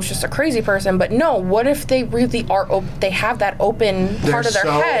as, oh, it's just a crazy person, but no, what if they really are they have that open part of their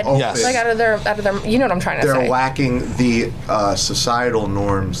head, open. like out of their, you know what I'm trying to say. They're lacking the societal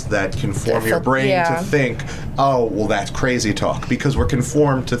norms that conform your brain to think, oh, well, that's crazy talk, because we're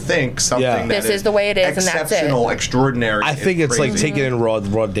conformed to think something that this is the way it is, and that's it. Extraordinary. I think it's crazy. like taking in raw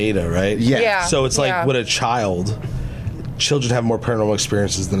data, right? Yeah. So it's like with a child, children have more paranormal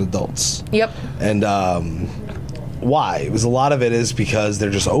experiences than adults. Yep. And why? Because a lot of it is because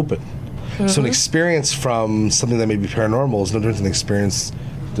they're just open. Mm-hmm. So an experience from something that may be paranormal is no different than an experience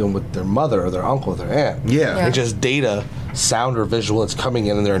dealing with their mother or their uncle or their aunt. Yeah. It's just data, sound or visual that's coming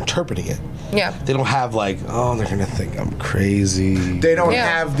in and they're interpreting it. Yeah. They don't have like, oh, they're going to think I'm crazy. They don't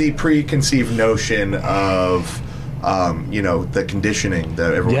have the preconceived notion of, the conditioning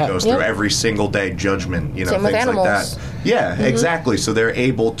that everyone goes through every single day, judgment, Same things with animals. like that. Yeah, exactly. So they're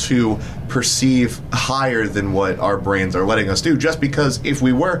able to perceive higher than what our brains are letting us do, just because if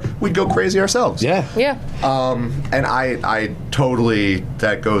we were, we'd go crazy ourselves. Yeah. Yeah. And I totally,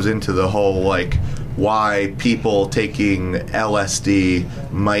 that goes into the whole, like, why people taking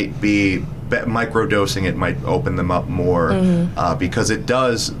LSD might be microdosing it might open them up more, because it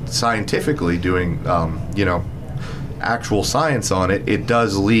does scientifically doing actual science on it. It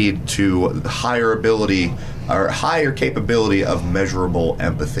does lead to higher ability or higher capability of measurable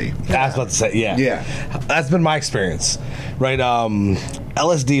empathy. I was about to say, yeah. That's been my experience, right?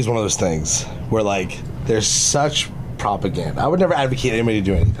 LSD is one of those things where like there's such propaganda. I would never advocate anybody to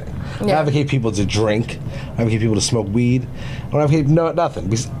do anything. I don't advocate people to drink. I advocate people to smoke weed. I don't advocate nothing,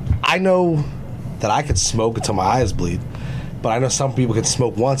 because I know that I could smoke until my eyes bleed, but I know some people can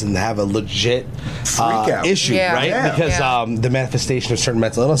smoke once and have a legit issue, right? Yeah. Because the manifestation of certain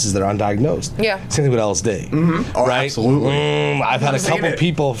mental illnesses that are undiagnosed. Yeah. Same thing with LSD. Mm-hmm. Oh, right? Absolutely. I've had a couple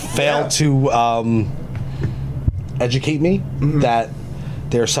people fail to educate me that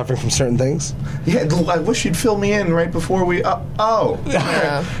they're suffering from certain things. Yeah, I wish you'd fill me in right before we...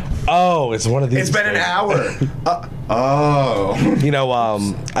 Oh, it's one of these. It's been an hour.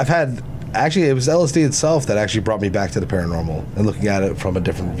 I've had... Actually, it was LSD itself that actually brought me back to the paranormal and looking at it from a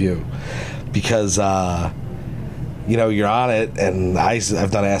different view. Because, you're on it, and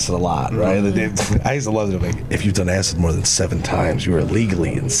I've done acid a lot, right? I used to love it. Like, if you've done acid more than 7 times, you are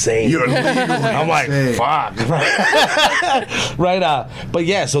legally insane. You're legally I'm like, fuck. Right? But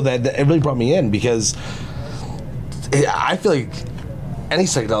yeah, so that it really brought me in, because I feel like any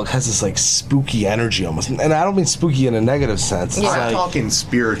psychedelic has this like spooky energy almost, and I don't mean spooky in a negative sense. I'm like, talking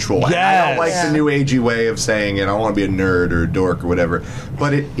spiritual. Yes. I don't like the new agey way of saying it. I don't want to be a nerd or a dork or whatever,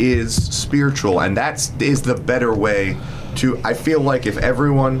 but it is spiritual, and that is the better way to. I feel like if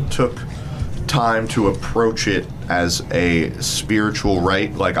everyone took time to approach it as a spiritual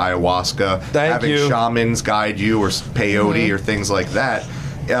rite, like ayahuasca, having shamans guide you, or peyote, or things like that,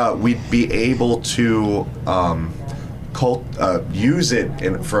 we'd be able to. Use it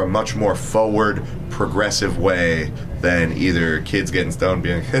for a much more forward, progressive way than either kids getting stoned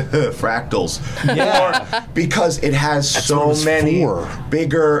being fractals, or because it has so many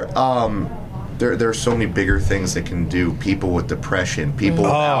bigger. There's so many bigger things that can do. People with depression, people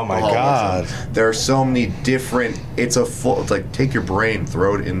with alcoholism. My God! There are so many different. It's like take your brain,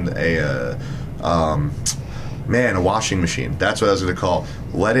 throw it in a washing machine. That's what I was going to call.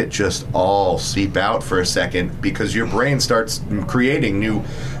 Let it just all seep out for a second, because your brain starts creating new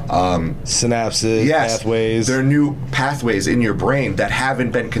synapses, pathways. There are new pathways in your brain that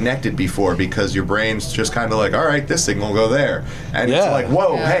haven't been connected before, because your brain's just kind of like, all right, this signal will go there. And it's like,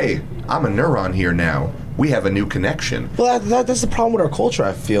 whoa, hey, I'm a neuron here now. We have a new connection. Well, that's the problem with our culture,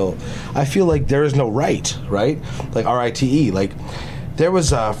 I feel. I feel like there is no right? Like RITE. Like, there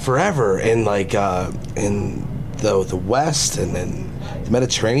was forever in in the West and then the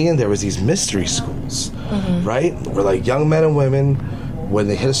Mediterranean, there was these mystery schools, right? Where like young men and women, when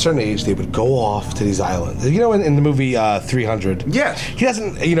they hit a certain age, they would go off to these islands. In the movie 300, he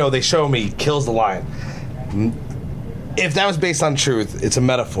doesn't. They show him he kills the lion. If that was based on truth, it's a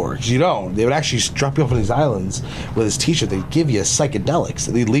metaphor, because they would actually drop you off on these islands with his teacher. They'd give you psychedelics,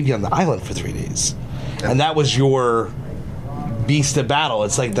 and they'd leave you on the island for 3 days, and that was your beast of battle.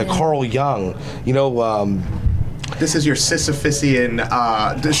 It's like the Carl Jung, this is your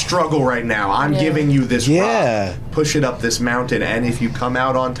Sisyphusian struggle right now. I'm giving you this rock. Push it up this mountain, and if you come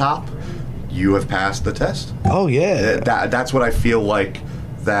out on top, you have passed the test. Oh, yeah. That's what I feel like,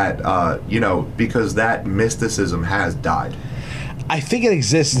 that, because that mysticism has died. I think it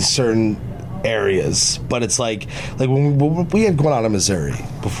exists in certain areas, but it's like when we had going on in Missouri,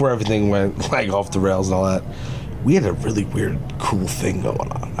 before everything went like off the rails and all that, we had a really weird, cool thing going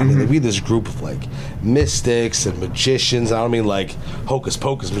on. I mean, like, we had this group of like mystics and magicians. I don't mean like hocus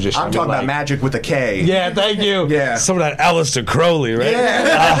pocus magicians. I'm talking about Magick with a K. Yeah, thank you. Yeah. Some of that Aleister Crowley, right?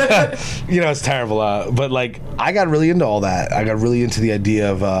 Yeah. It's terrible. But like, I got really into all that. I got really into the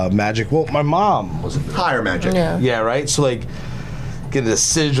idea of Magick. Well, my mom was into Higher Magick. Yeah, right? So like, get into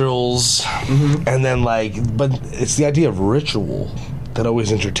sigils, and then like, but it's the idea of ritual that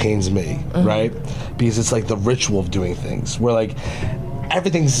always entertains me, right? Because it's like the ritual of doing things where like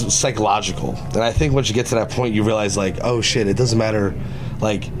everything's psychological. And I think once you get to that point, you realize like, oh shit, it doesn't matter.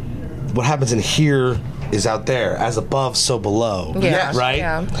 Like what happens in here is out there, as above, so below. Yeah. Right?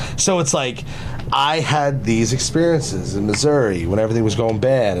 Yeah. So it's like, I had these experiences in Missouri when everything was going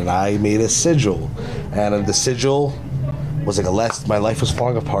bad, and I made a sigil. And the sigil was like my life was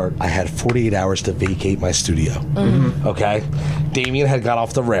falling apart. I had 48 hours to vacate my studio. Okay? Damian had got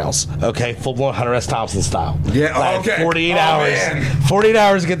off the rails. Okay? Full-blown Hunter S. Thompson style. Yeah, I had 48 hours. Man. 48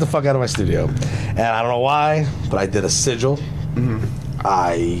 hours to get the fuck out of my studio. And I don't know why, but I did a sigil.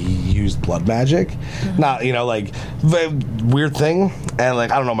 I used blood magic. Not, like, weird thing. And,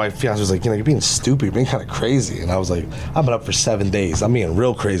 like, I don't know, my fiance was like, you're being stupid. You're being kind of crazy. And I was like, I've been up for 7 days. I'm being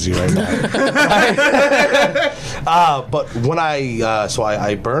real crazy right now. But when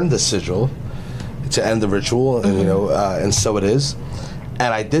I burned the sigil to end the ritual, and, and so it is.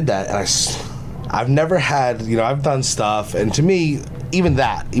 And I did that, and I've never had, I've done stuff, and to me, even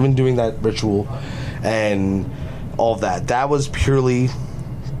doing that ritual and all of that was purely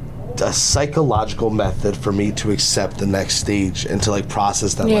a psychological method for me to accept the next stage and to like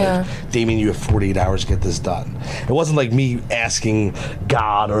process that. Like, Damian, you have 48 hours to get this done. It wasn't like me asking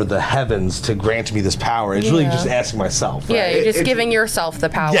God or the heavens to grant me this power. It's really just asking myself. Right? Yeah, you're just giving yourself the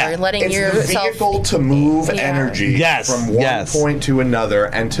power, letting yourself. It's the vehicle to move energy from one point to another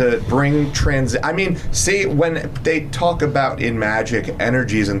and to bring I mean, see, when they talk about in Magick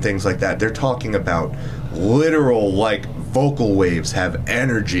energies and things like that, they're talking about literal, like, vocal waves have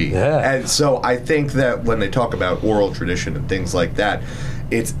energy. And so I think that when they talk about oral tradition and things like that,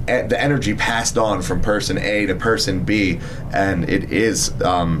 it's the energy passed on from person A to person B, and it is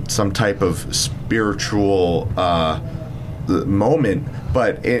some type of spiritual moment.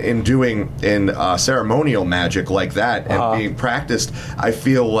 But in doing ceremonial magic like that and being practiced, I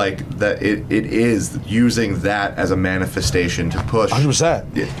feel like that it is using that as a manifestation to push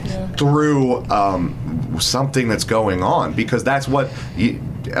 100% through something that's going on, because that's what,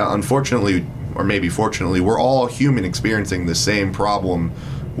 unfortunately, or maybe fortunately, we're all human experiencing the same problem,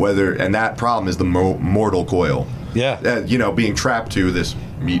 and that problem is the mortal coil. Being trapped to this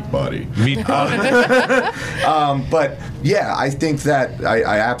meat body. But yeah, I think that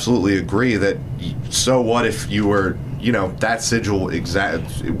I absolutely agree that. So what if you were, that sigil was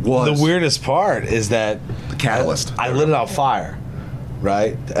the weirdest part is that the catalyst. I lit it on fire,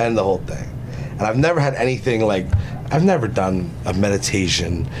 right, to end the whole thing. And I've never had anything like, I've never done a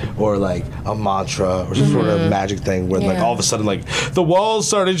meditation or like a mantra or some sort of magic thing where like all of a sudden like the walls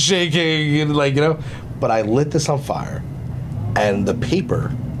started shaking and like, but I lit this on fire and the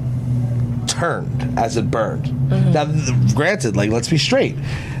paper turned as it burned. Now, granted, like, let's be straight.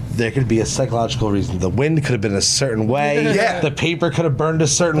 There could be a psychological reason. The wind could have been a certain way. The paper could have burned a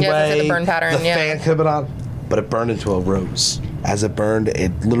certain way. The burn pattern, the fan could have been on. But it burned into a rose. As it burned,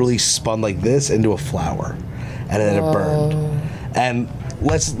 it literally spun like this into a flower. And then it burned. And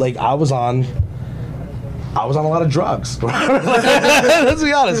I was on a lot of drugs. Let's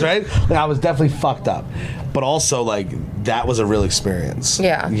be honest, right? Like, I was definitely fucked up. But also, like, that was a real experience.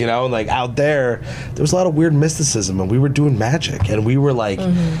 Yeah. Like, out there was a lot of weird mysticism, and we were doing magic, and we were, like,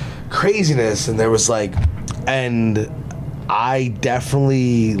 craziness, and there was, like, and I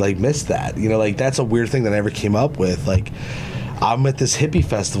definitely, like, missed that. Like, that's a weird thing that I never came up with. Like, I'm at this hippie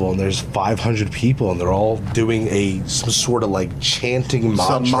festival, and there's 500 people, and they're all doing some sort of, like, chanting mantra.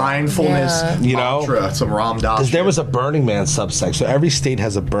 Some mindfulness mantra, some Ram Dass. Because there was a Burning Man subsect. So every state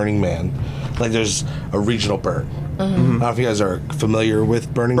has a Burning Man. Like, there's a regional burn. I don't know if you guys are familiar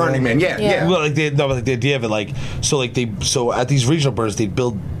with Burning Man. Burning Man, yeah. Well, like, the idea of it, like, so at these regional burns, they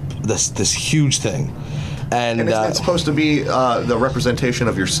build this huge thing. And it's supposed to be the representation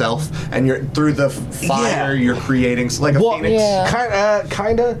of yourself, and you're through the fire. You're creating like a phoenix.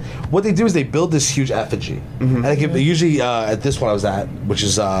 Kind of. What they do is they build this huge effigy, and they usually at this one I was at, which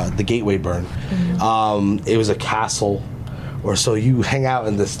is the Gateway Burn. It was a castle, or so you hang out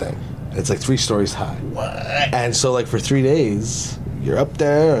in this thing. It's like 3 stories high. What? And so like for 3 days, you're up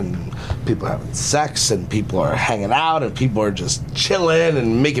there, and people are having sex, and people are hanging out, and people are just chilling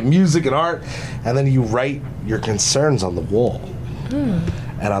and making music and art, and then you write your concerns on the wall.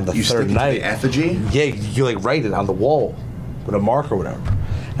 And on the you third stick night, the effigy. yeah, you like write it on the wall with a mark or whatever.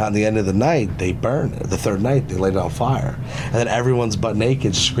 And on the end of the night, they burn it. The third night, they light it on fire, and then everyone's butt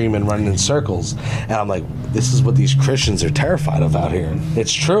naked, screaming, running in circles. And I'm like, this is what these Christians are terrified of out here.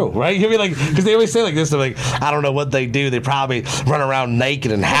 It's true, right? You mean like, because they always say like this, they're like, I don't know what they do. They probably run around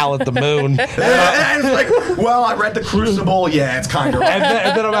naked and howl at the moon. And it's like, well, I read the Crucible. Yeah, it's kind of. And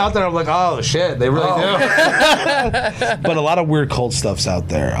then I'm out there, I'm like, oh shit, they really do. But a lot of weird cult stuff's out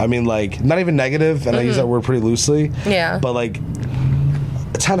there. I mean, like, not even negative, and I use that word pretty loosely. Yeah. But like,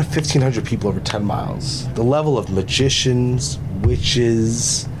 a town of 1,500 people over 10 miles. The level of magicians,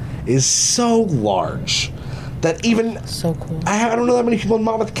 witches, is so large that even So cool. I don't know that many people in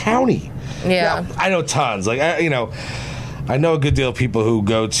Monmouth County. Yeah. Now, I know tons. Like, I know a good deal of people who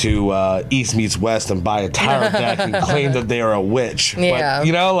go to East Meets West and buy a tarot deck and claim that they are a witch. Yeah. But,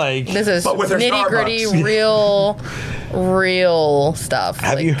 you know, like... This is But with their nitty gritty, Starbucks. real stuff.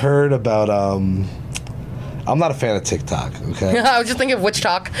 Have you heard about... I'm not a fan of TikTok, okay? I was just thinking of witch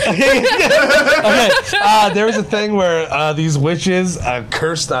talk. Okay. There was a thing where these witches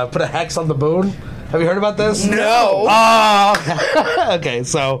cursed, put a hex on the moon. Have you heard about this? No. Oh, okay.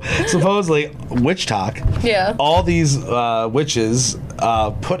 So supposedly, witch talk. Yeah. All these witches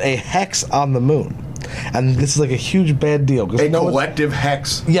put a hex on the moon, and this is like a huge bad deal. A collective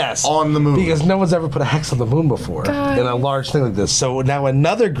hex. Yes, on the moon. because no one's ever put a hex on the moon before God. in a large thing like this. So now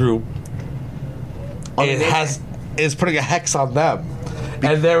another group is putting a hex on them,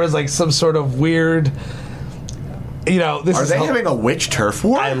 and there was like some sort of weird. You know, this Are is they having a witch turf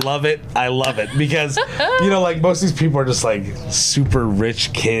war? I love it because like most of these people are just like super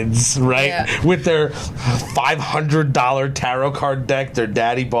rich kids, right? Yeah. With their $500 tarot card deck their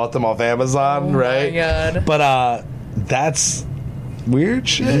daddy bought them off Amazon, right? My God. But that's weird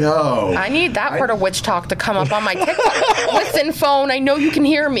shit. Yo. I need that part of witch talk to come up on my TikTok. Listen, phone, I know you can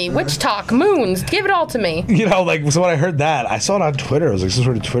hear me. Witch talk, moons, give it all to me. You know, like, so when I heard that, I saw it on Twitter. It was like some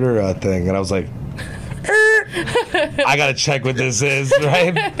sort of Twitter thing, and I was like, I gotta check what this is,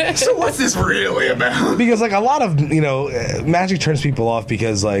 right? So what's this really about? Because like a lot of magic turns people off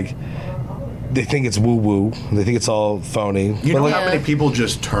because like they think it's woo woo, they think it's all phony. You know like, how many people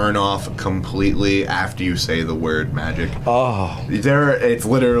just turn off completely after you say the word magic? Oh, It's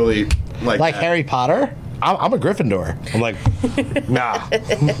literally like that. Harry Potter. I'm a Gryffindor. I'm like, nah.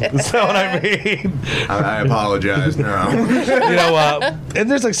 That's not what I mean. I apologize. No. And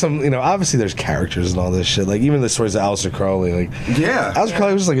there's like some, obviously there's characters and all this shit. Like even the stories of Aleister Crowley. Like, Yeah. Aleister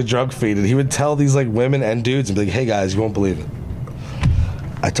Crowley was just like a drug fiend, and he would tell these like women and dudes and be like, "Hey guys, you won't believe it.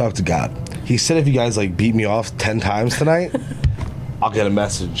 I talked to God. He said if you guys like beat me off 10 times tonight, I'll get a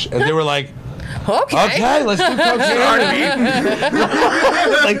message." And they were like, Okay, let's do cocaine.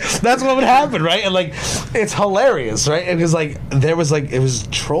 Like that's what would happen, right? And like it's hilarious, right? And because like it was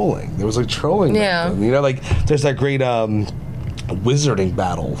trolling. There was like trolling. Yeah. Back then. Like there's that great wizarding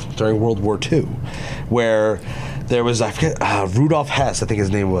battle during World War II, where there was I forget Rudolf Hess. I think his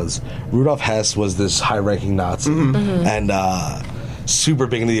name was Rudolf Hess. Was this high-ranking Nazi and super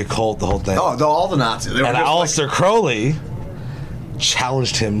big into the occult, the whole thing. Oh, all the Nazis. And Aleister Crowley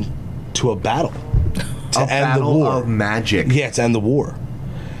challenged him to a battle to end the war. Of magic. Yeah, to end the war.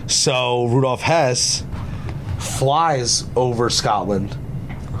 So Rudolf Hess flies over Scotland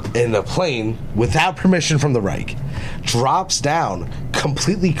in a plane without permission from the Reich, drops down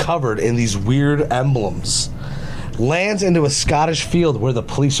completely covered in these weird emblems, lands into a Scottish field where the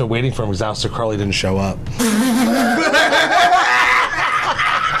police are waiting for him because Aleister Crowley didn't show up.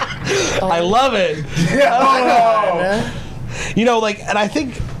 I love it. And I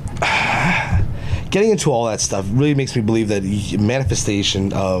think getting into all that stuff really makes me believe that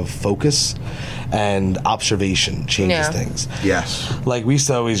manifestation of focus and observation changes things. Yes. Like we used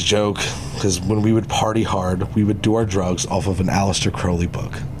to always joke, because when we would party hard, we would do our drugs off of an Aleister Crowley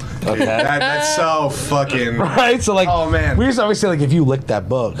book. Okay? That's so fucking... Right? So like, oh man, we used to always say like, if you licked that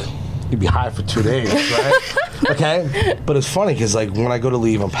book, you'd be high for 2 days, right? Okay? But it's funny because like when I go to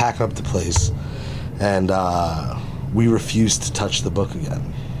leave, I'm packing up the place, and we refused to touch the book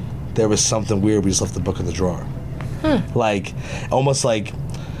again. There was something weird. We just left the book in the drawer. Like, almost like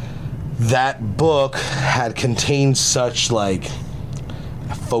that book had contained such like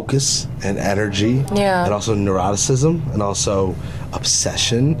focus and energy, and also neuroticism, and also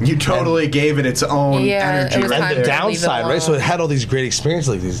obsession. You totally gave it its own energy. It was and time the to downside, leave it right? So it alone. had all these great experiences,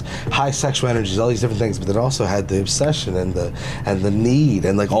 like these high sexual energies, all these different things, but it also had the obsession and the need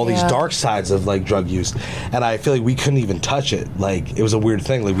and like all these dark sides of like drug use. And I feel like we couldn't even touch it. Like it was a weird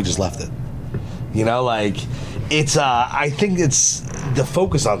thing. Like we just left it. Like it's I think it's the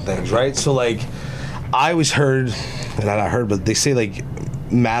focus on things, right? So like I always heard, and not heard, but they say like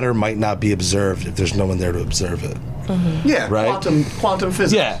matter might not be observed if there's no one there to observe it. Mm-hmm. Yeah, right? Quantum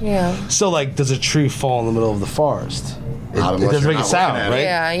physics. Yeah. So, like, does a tree fall in the middle of the forest? It doesn't make a sound, right?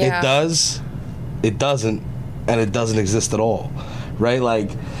 Yeah. It does, it doesn't, and it doesn't exist at all, right?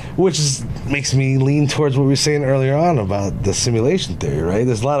 Like, which makes me lean towards what we were saying earlier on about the simulation theory, right?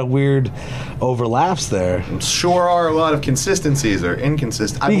 There's a lot of weird overlaps there. Sure are a lot of consistencies or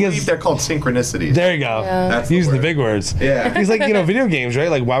inconsistent. I believe they're called synchronicities. There you go. Yeah. That's using the big words. Yeah. He's like, video games, right?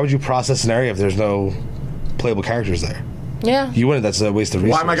 Like, why would you process an area if there's no playable characters there? Yeah. You wouldn't. That's a waste of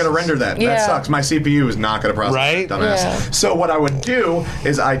resources. Why am I going to render that? That sucks. My CPU is not going to process that, dumbass. Yeah. So what I would do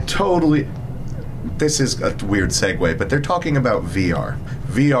is this is a weird segue, but they're talking about VR.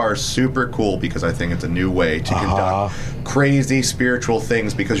 VR is super cool because I think it's a new way to conduct crazy spiritual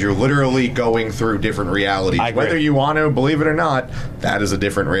things because you're literally going through different realities. Whether you want to believe it or not, that is a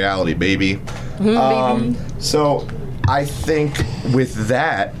different reality, baby. So I think with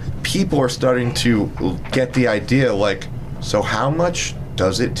that, people are starting to get the idea, like, so how much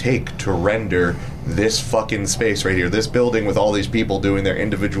does it take to render this fucking space right here, this building with all these people doing their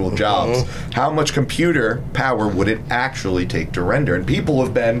individual jobs? How much computer power would it actually take to render? And people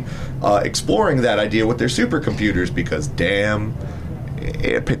have been exploring that idea with their supercomputers because, damn,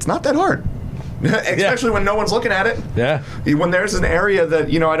 it's not that hard. Especially when no one's looking at it. Yeah. When there's an area that,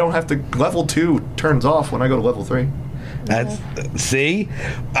 I don't have to, level 2 turns off when I go to level 3. See?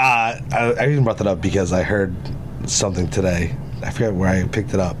 I even brought that up because I heard something today. I forget where I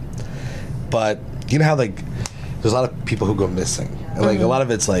picked it up. But you know how, like, there's a lot of people who go missing. And, like, a lot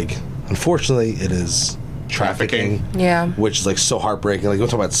of it's, like, unfortunately, it is trafficking. Yeah. Which is, like, so heartbreaking. Like, we're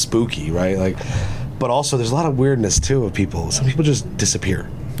talking about spooky, right? Like, but also there's a lot of weirdness, too, of people. Some people just disappear.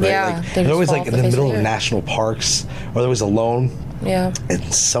 Right? Yeah. Like, they're always, like, in the middle of national parks, or they're always alone. Yeah. And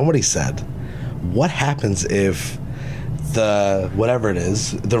somebody said, what happens if whatever it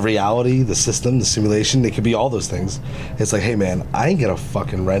is, the reality, the system, the simulation, it could be all those things. It's like, hey man, I ain't gonna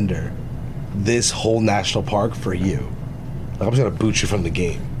fucking render this whole national park for you. Like, I'm just gonna boot you from the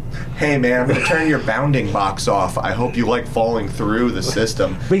game. Hey man, I'm gonna turn your bounding box off. I hope you like falling through the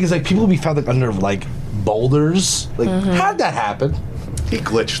system. Because, like, people will be found, like, under, like, boulders. Like, how'd that happen? He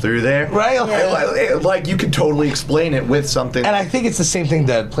glitched through there. Right? Like, you could totally explain it with something. And I think it's the same thing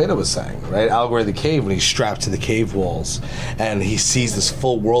that Plato was saying, right? Allegory of the cave, when he's strapped to the cave walls and he sees this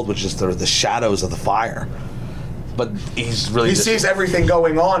full world, which is the shadows of the fire. But he's really... He sees everything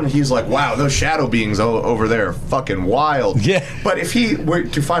going on, and he's like, wow, those shadow beings over there are fucking wild. Yeah. But if he were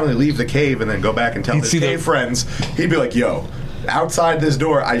to finally leave the cave and then go back and tell his cave friends, he'd be like, yo, outside this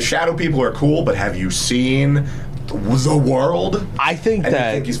door, shadow people are cool, but have you seen the world? I think and that...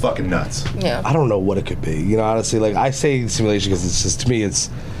 I think he's fucking nuts. Yeah. I don't know what it could be. Honestly, like, I say simulation because it's just, to me, it's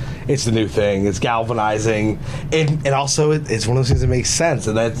the new thing. It's galvanizing. And also, it's one of those things that makes sense.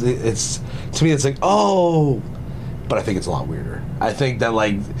 And it's to me, it's like, oh... But I think it's a lot weirder. I think that,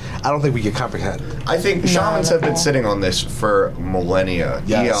 like, I don't think we can comprehend. I think shamans have been sitting on this for millennia,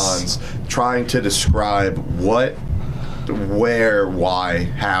 eons, trying to describe what, where, why,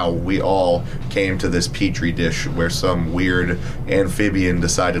 how we all came to this petri dish where some weird amphibian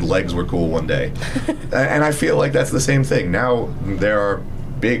decided legs were cool one day. And I feel like that's the same thing. Now there are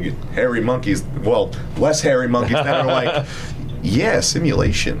big hairy monkeys, well, less hairy monkeys that are like, yeah,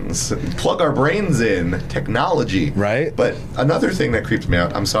 simulations. Plug our brains in. Technology. Right. But another thing that creeps me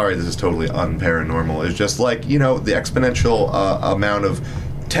out, I'm sorry, this is totally unparanormal, is just like, the exponential amount of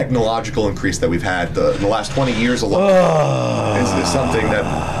technological increase that we've had in the last 20 years alone is something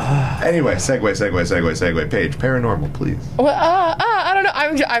that... Anyway, segue. Paige, paranormal, please. Well, I don't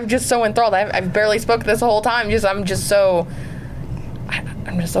know. I'm just so enthralled. I've barely spoke this whole time.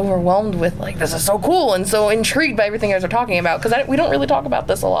 I'm just overwhelmed with, like, this is so cool and so intrigued by everything you guys are talking about, because we don't really talk about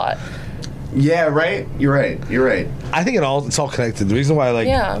this a lot. Yeah, right? You're right. I think it's all connected. The reason why, like,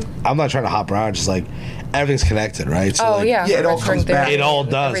 I'm not trying to hop around, just, like, everything's connected, right? So, yeah, it all comes back. It all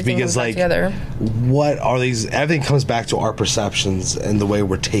does, because, like, what are these... Everything comes back to our perceptions and the way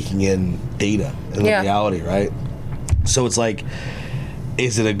we're taking in data and reality, right? So it's like,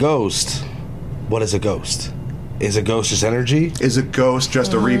 is it a ghost? What is a ghost? Is a ghost just energy? Is a ghost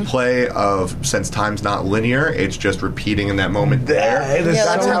just a replay of, since time's not linear, it's just repeating in that moment there?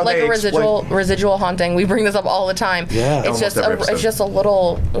 That's like a residual haunting. We bring this up all the time. Yeah. It's just a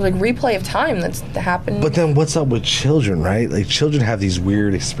little, like, replay of time that's happened. But then what's up with children, right? Like, children have these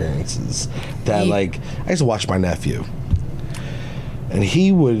weird experiences that, like, I used to watch my nephew. And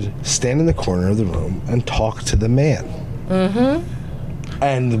he would stand in the corner of the room and talk to the man. Mm-hmm.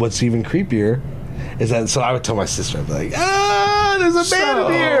 And what's even creepier is that, so I would tell my sister, I'd be like, there's a man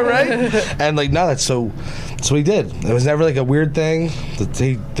in here, right? And, like, no, that's so, So he did. It was never like a weird thing.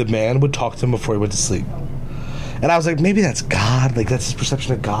 The man would talk to him before he went to sleep. And I was like, maybe that's God. Like, that's his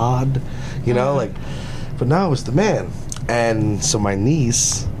perception of God. You know, like, but no, it was the man. And so my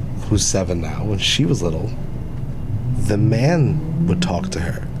niece, who's 7 now, when she was little, the man would talk to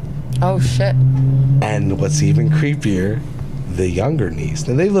her. Oh, shit. And what's even creepier, the younger niece.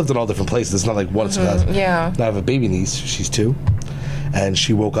 And they've lived in all different places. It's not like one spouse. Yeah. I have a baby niece. She's 2. And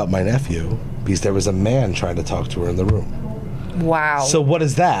she woke up my nephew because there was a man trying to talk to her in the room. Wow. So what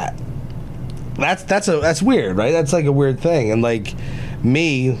is that? That's weird, right? That's like a weird thing. And like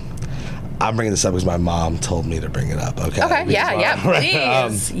me, I'm bringing this up because my mom told me to bring it up. Okay. Okay. Yeah. Right?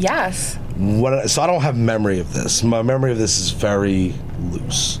 Please. Yes. So I don't have memory of this. My memory of this is very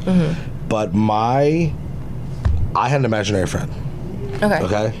loose. But I had an imaginary friend. Okay.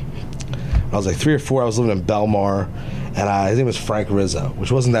 Okay. When I was like 3 or 4, I was living in Belmar, and his name was Frank Rizzo,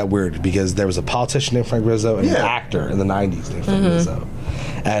 which wasn't that weird because there was a politician named Frank Rizzo and an actor in the 90s named Frank Rizzo.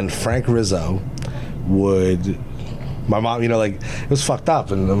 And Frank Rizzo would, my mom, you know, like, it was fucked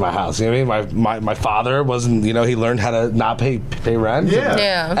up in my house. You know what I mean? My father wasn't, you know, he learned how to not pay rent.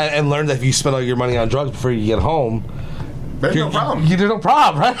 Yeah. And learned that if you spend all your money on drugs before you get home, There's no problem. You did no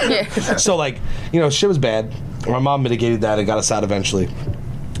problem, right? Yeah. So, like, you know, shit was bad. My mom mitigated that and got us out eventually.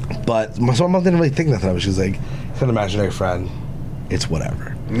 But my mom didn't really think nothing of it. She was like, it's an imaginary friend. It's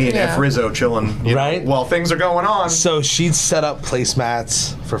whatever. Me and F. Rizzo chilling, right? While things are going on. So she'd set up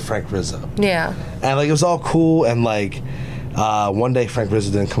placemats for Frank Rizzo. Yeah. And, like, it was all cool. And, like, one day Frank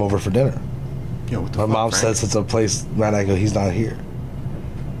Rizzo didn't come over for dinner. Yo, what the My fuck, mom Frank? says it's a place, man. I go, he's not here.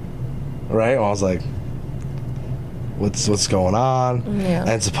 Right? And I was like, what's going on? Yeah.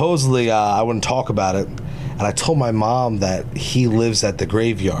 And supposedly I wouldn't talk about it. And I told my mom that he lives at the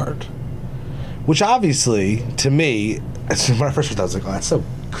graveyard. Which obviously, to me, when I first heard that, I was like, oh, that's so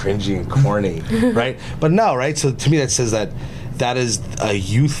cringy and corny, right? But no, right? So to me that says that is a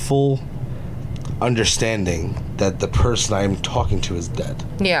youthful understanding that the person I'm talking to is dead.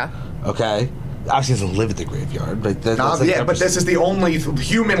 Yeah. Okay? Obviously he doesn't live at the graveyard. But but this is the only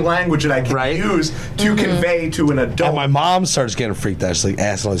human language that I can use to convey to an adult. And my mom starts getting freaked out. She's like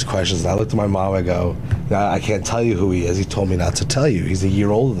asking all these questions. And I looked at my mom, I go, I can't tell you who he is. He told me not to tell you. He's a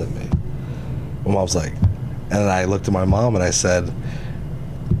year older than me. My mom's like, and then I looked at my mom and I said,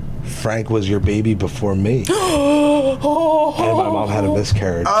 Frank was your baby before me. And my mom had a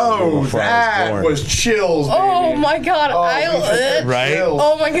miscarriage. Before I was chills, baby. Oh my god, right?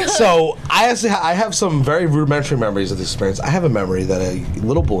 Oh my god. So I have some very rudimentary memories of this experience. I have a memory that a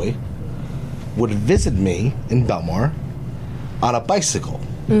little boy would visit me in Belmar on a bicycle.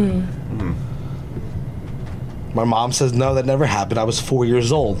 My mom says, no, that never happened. I was 4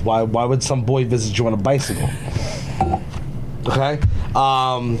 years old. Why would some boy visit you on a bicycle? Okay?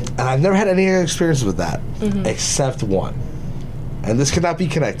 And I've never had any experience with that, except one. And this cannot be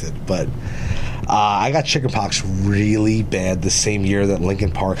connected, but I got chickenpox really bad the same year that Linkin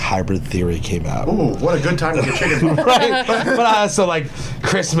Park Hybrid Theory came out. Ooh, what a good time to get chickenpox. Right? But so, like,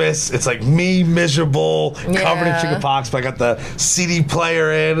 Christmas, it's like me miserable, covered in chickenpox, but I got the CD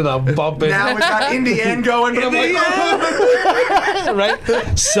player in and I'm bumping. Now we got Indian going, but I'm like,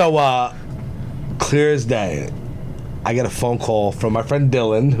 right? So, clear as day, I get a phone call from my friend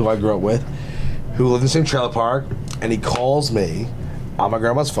Dylan, who I grew up with, who lived in the same trailer park, and he calls me on my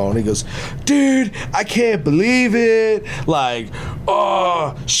grandma's phone. He goes, dude, I can't believe it. Like,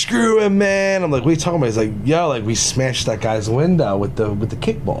 oh, screw him, man. I'm like, what are you talking about? He's like, yo, like, we smashed that guy's window with the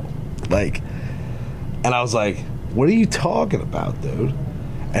kickball. Like, and I was like, what are you talking about, dude?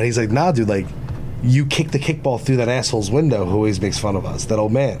 And he's like, nah, dude, like, you kicked the kickball through that asshole's window who always makes fun of us, that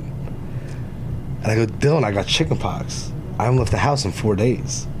old man. And I go, Dylan, I got chickenpox. I haven't left the house in 4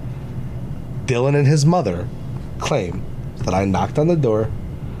 days. Dylan and his mother claim that I knocked on the door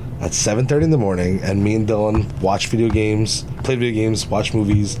at 7:30 in the morning, and me and Dylan watched video games, played video games, watched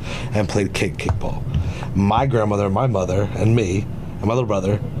movies, and played kickball. My grandmother, my mother, and me, and my little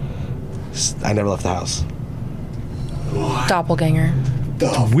brother, I never left the house. Doppelganger.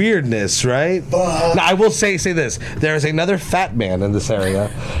 Weirdness, right? Now, I will say this. There is another fat man in this area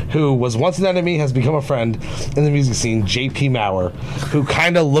who was once an enemy, has become a friend in the music scene, J.P. Maurer, who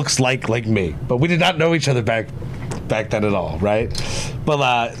kind of looks like me. But we did not know each other back then at all, right?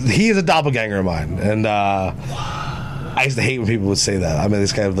 But he is a doppelganger of mine. And I used to hate when people would say that. I mean,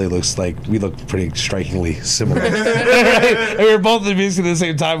 this guy really looks like, we look pretty strikingly similar. Right? And we were both in the music at the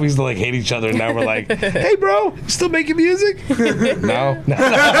same time. We used to like hate each other, and now we're like, hey bro, you still making music? No.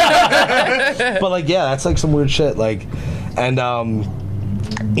 But like, yeah, that's like some weird shit. Like, and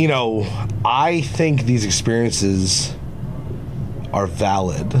you know, I think these experiences are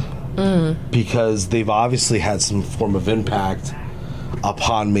valid because they've obviously had some form of impact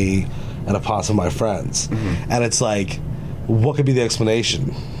upon me and upon some of my friends. And it's like, what could be the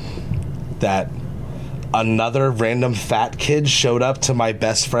explanation? That another random fat kid showed up to my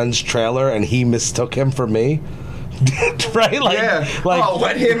best friend's trailer and he mistook him for me? Right?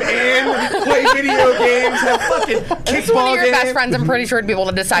 Let him in, play video games, have fucking kickball games. One of your best friends, I'm pretty sure, would be able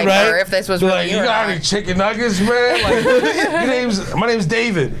to decipher if this was really you got any chicken nuggets, man? Like, my name's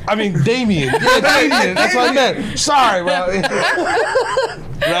David. I mean, Damian. Yeah, Damian. That's what I meant. Sorry, bro.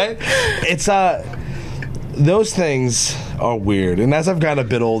 Right? It's, those things are weird. And as I've gotten a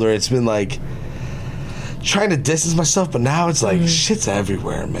bit older, it's been like, trying to distance myself, but now it's like shit's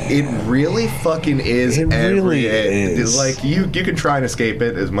everywhere, man. It really fucking is. It really is. It's like you can try and escape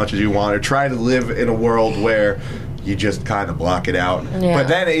it as much as you want, or try to live in a world where you just kind of block it out. Yeah. But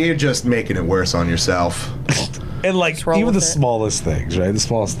then you're just making it worse on yourself. And like even the smallest things, right? The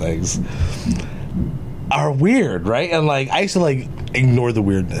smallest things are weird, right? And like I used to like ignore the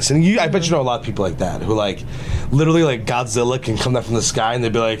weirdness, and I bet you know a lot of people like that who like literally like Godzilla can come down from the sky and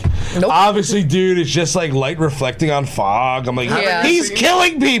they'd be like, obviously, dude, it's just like light reflecting on fog. I'm like, he's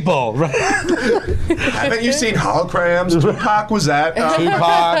killing people, right? Haven't you seen holograms? Tupac was that.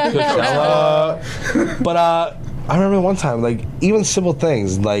 Tupac, Coachella. But I remember one time, like even simple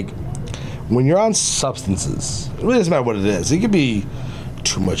things like when you're on substances, it really doesn't matter what it is. It could be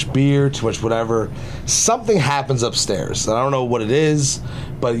too much beer, too much whatever. Something happens upstairs. And I don't know what it is,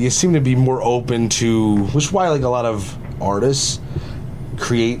 but you seem to be more open to, which is why like a lot of artists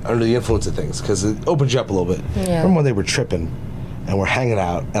create under the influence of things, because it opens you up a little bit. Yeah. Remember when they were tripping and we're hanging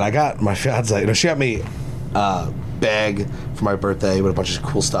out, and I got my fiance, she got me a bag for my birthday with a bunch of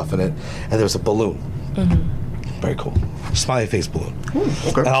cool stuff in it, and there was a balloon. Very cool. Smiley face balloon.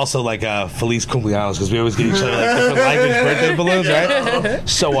 Okay. And also like Feliz Cumpleaños, because we always get each other like different language birthday balloons, right?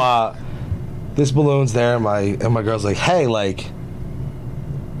 So this balloon's there, and my girl's like, hey, like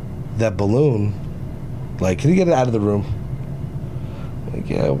that balloon, like, can you get it out of the room? Like,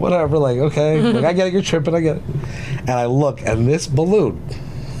 yeah, whatever, like, okay. Like, I get it, you're tripping, I get it. And I look, and this balloon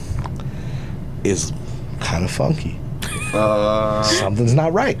is kind of funky. Something's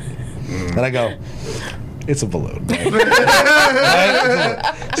not right. And I go, it's a balloon. Right?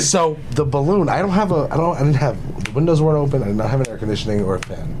 Right? So the balloon, I didn't have, the windows weren't open, I did not have an air conditioning or a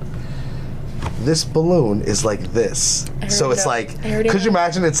fan. This balloon is like this. So it's like, could you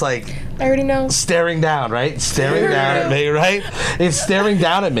imagine it's like, I already know. Staring down, right? Staring down at me, right? It's staring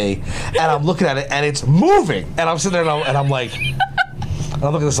down at me, and I'm looking at it, and it's moving. And I'm sitting there, and I'm like, and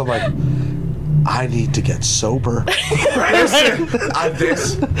I'm looking at this, I'm like, I need to get sober. This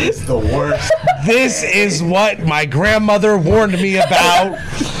is the worst. This is what my grandmother warned me about.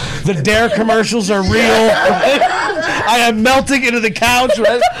 The Dare commercials are real. I am melting into the couch,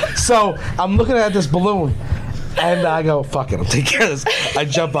 right? So I'm looking at this balloon, and I go, fuck it, I'll take care of this. I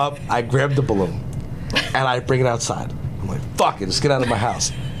jump up, I grab the balloon, and I bring it outside. I'm like, fuck it, just get out of my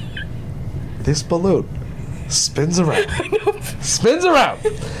house. This balloon spins around,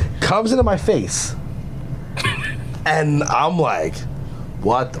 comes into my face, and I'm like,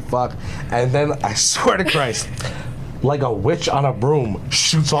 what the fuck? And then I swear to Christ, like a witch on a broom,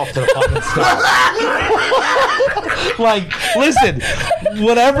 shoots off to the fucking sky. Like, listen,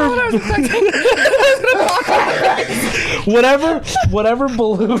 whatever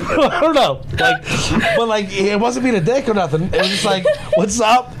balloon, I don't know. Like, but like, it wasn't being a dick or nothing. It was just like, what's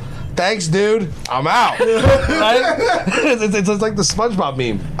up? Thanks, dude. I'm out. Right? It's like the SpongeBob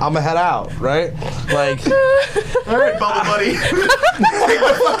meme. I'm gonna head out, right? Like, all right, bubble buddy. Take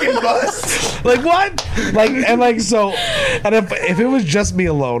the fucking bus. Like what? Like, and like so, and if it was just me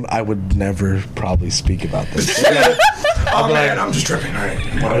alone, I would never probably speak about this. Oh man, I'm just tripping. All right,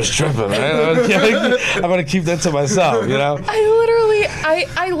 I was tripping. Right? I'm gonna keep that to myself. You know.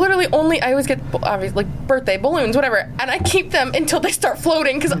 I always get obviously like birthday balloons, whatever, and I keep them until they start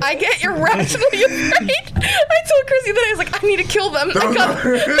floating because I get irrationally afraid. I told Chrissy that I was like, I need to kill them.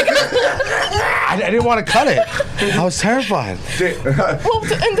 I didn't want to cut it. I was terrified. Well,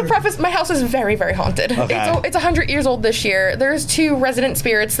 and to preface, my house is very, very haunted. Okay. It's 100 years old this year. There's 2 resident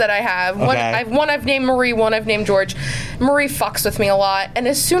spirits that I have. One I've named Marie, one I've named George. Marie fucks with me a lot, and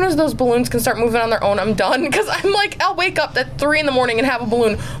as soon as those balloons can start moving on their own, I'm done, because I'm like, I'll wake up at 3 in the morning and have a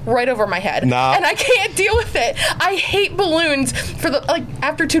balloon right over my head. Nah. And I can't deal with it. I hate balloons.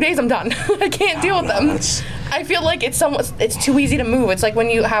 After 2 days, I'm done. I can't deal with them. I feel like it's too easy to move. It's like when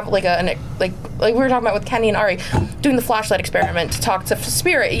you have like like we were talking about with Kenny and Ari doing the flashlight experiment to talk to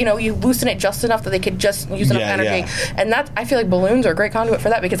spirit. You know, you loosen it just enough that they could just use enough energy, and that I feel like balloons are a great conduit for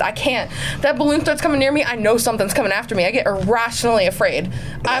that because I can't. That balloon starts coming near me, I know something's coming after me. I get irrationally afraid.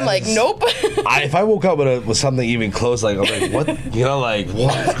 I'm like, nope. If I woke up with something even close, like I'm like, what? You know, like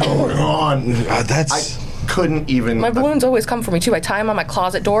what's going on? That's. Couldn't even. My balloons always come for me too. I tie them on my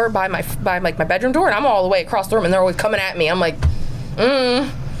closet door by my bedroom door, and I'm all the way across the room, and they're always coming at me. I'm like,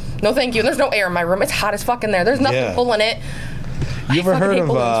 no, thank you. There's no air in my room. It's hot as fuck in there. There's nothing pulling it. You ever heard of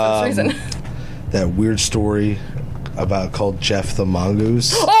that weird story called Jeff the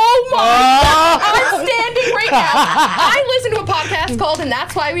Mongoose? Oh my God! I'm standing right now. I listened to a podcast called "And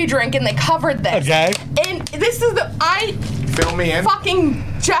That's Why We Drink," and they covered this. Okay. And this is fill me in.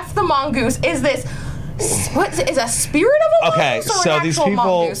 Fucking Jeff the Mongoose is this. What is a spirit of a mongoose? Okay, so these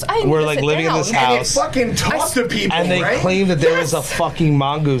people were like living in this house. And they fucking talk to people, and they claimed that there was a fucking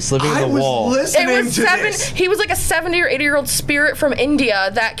mongoose living in the wall. He was like a 70 or 80-year-old spirit from India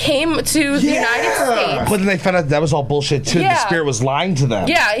that came to the United States. But then they found out that was all bullshit too. The spirit was lying to them.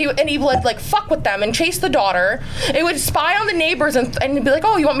 Yeah, he would like fuck with them and chase the daughter. It would spy on the neighbors and be like,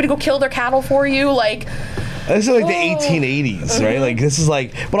 "Oh, you want me to go kill their cattle for you?" Like, this is like the 1880s, right? Like this is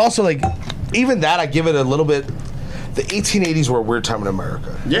like, but also like. Even that, I give it a little bit. The 1880s were a weird time in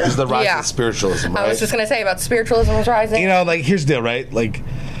America. Yeah. Because the rise of spiritualism, right? I was just going to say about spiritualism was rising. You know, like, here's the deal, right? Like,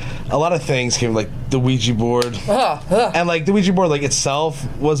 a lot of things came, like, the Ouija board. And, like, the Ouija board, like, itself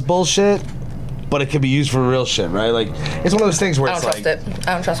was bullshit, but it could be used for real shit, right? Like, it's one of those things where it's like... I don't trust it.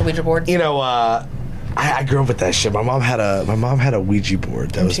 I don't trust a Ouija board. You know, I grew up with that shit. My mom had a Ouija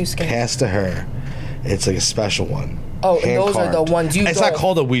board that was passed to her. It's, like, a special one. Oh, and those are the ones you. It's not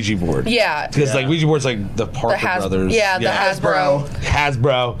called a Ouija board. Yeah, because like Ouija board's like the Parker Brothers. Yeah, the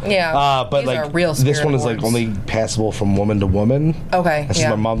Hasbro. Yeah, but these like are real this one is boards. like only passable from woman to woman. Okay. And since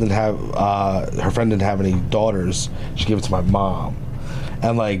my mom didn't have, her friend didn't have any daughters, she gave it to my mom.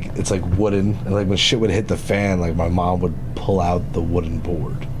 And like it's like wooden, and like when shit would hit the fan, like my mom would pull out the wooden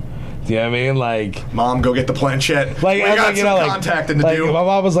board. Do you know what I mean? Like, Mom, go get the planchette. Like, we got some contacting to do. My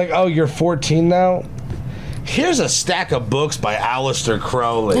mom was like, "Oh, you're 14 now. Here's a stack of books by Aleister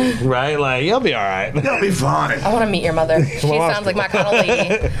Crowley, right? Like, you'll be all right. You'll be fine." I want to meet your mother. She sounds like my kind of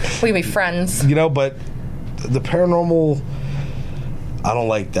lady. We can be friends. You know, but the paranormal, I don't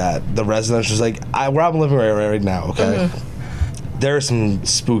like that. The residential is like, where I'm living right now, okay? Mm-hmm. There's some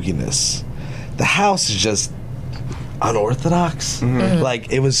spookiness. The house is just unorthodox. Mm-hmm.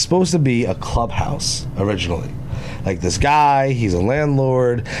 Like, it was supposed to be a clubhouse originally. Like this guy, he's a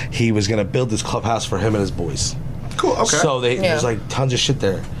landlord. He was gonna build this clubhouse for him and his boys. Cool. Okay. So there's like tons of shit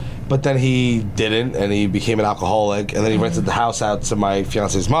there, but then he didn't, and he became an alcoholic, and then he rented the house out to my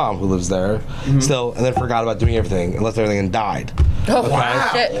fiance's mom, who lives there still, and then forgot about doing everything and left everything and died. Oh wow!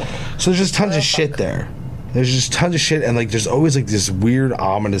 Shit. So there's just tons of shit there. There's just tons of shit, and like there's always like this weird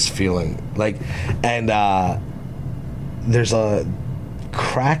ominous feeling, like, and there's a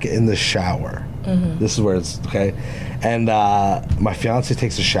crack in the shower. Mm-hmm. This is where it's okay. And my fiance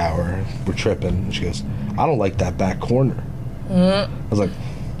takes a shower. We're tripping. And she goes, "I don't like that back corner." Mm-hmm. I was like,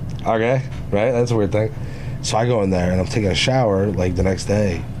 okay, right? That's a weird thing. So I go in there and I'm taking a shower like the next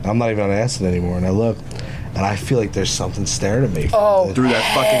day. I'm not even on acid anymore. And I look and I feel like there's something staring at me. Through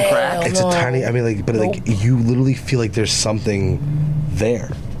that fucking crack. It's a tiny, I mean, like, but like you literally feel like there's something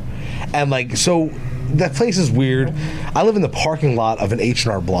there. And like, so that place is weird. I live in the parking lot of an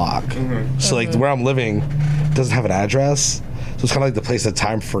H&R Block. Mm-hmm. So like where I'm living doesn't have an address. So it's kind of like the place that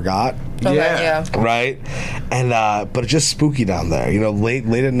time forgot. Okay, yeah. Right? And but it's just spooky down there, you know, late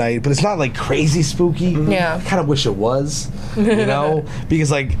at night. But it's not like crazy spooky. Yeah. I kind of wish it was, you know,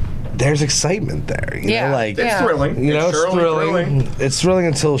 because like there's excitement there. You know, like it's thrilling. You know, it's thrilling. It's thrilling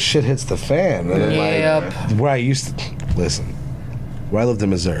until shit hits the fan. And then, like where I used to where I lived in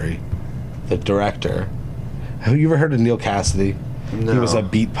Missouri, the director. Have you ever heard of Neil Cassidy? No. He was a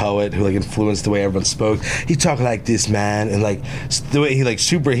beat poet who like influenced the way everyone spoke. He talked like this, man, and like the way he like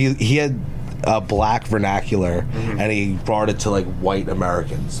he had a black vernacular, and he brought it to like white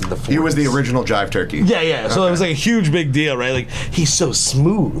Americans in the 40s. He was the original Jive Turkey. Yeah. Okay. So it was like a huge big deal, right? Like he's so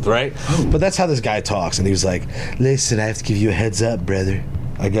smooth, right? But that's how this guy talks, and he was like, "Listen, I have to give you a heads up, brother."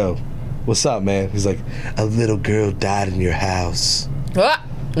 I go, "What's up, man?" He's like, "A little girl died in your house." Nope.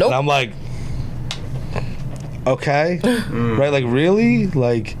 And I'm like, okay, right? Like, really?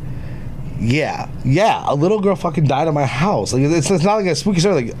 Like, yeah, a little girl fucking died in my house. Like, it's not like a spooky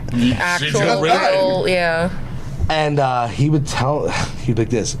story. Like, actual real, yeah. And he'd be like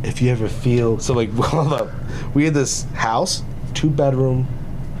this, if you ever feel, so like, we had this house, 2-bedroom,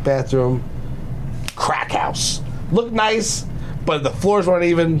 bathroom, crack house. Looked nice, but the floors weren't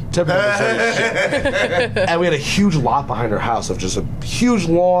even typical Missouri shit. And we had a huge lot behind our house of just a huge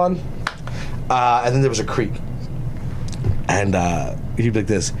lawn, and then there was a creek. And he'd be like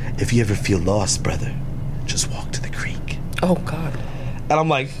this: if you ever feel lost, brother, just walk to the creek. Oh God. And I'm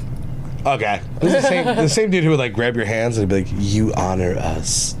like, okay. This is the same dude who would like grab your hands and he'd be like, you honor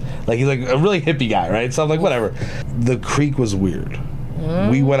us. Like he's like a really hippie guy, right? So I'm like, whatever. The creek was weird.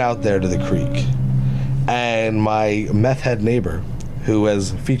 We went out there to the creek, and my meth head neighbor, who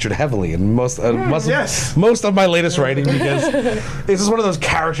has featured heavily in most of my latest writing, because it's just one of those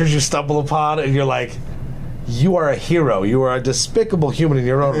characters you stumble upon and you're like, you are a hero. You are a despicable human in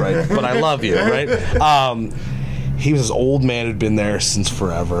your own right, but I love you, right? He was this old man who'd been there since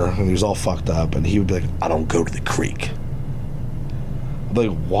forever, and he was all fucked up, and he would be like, I don't go to the creek. I'd be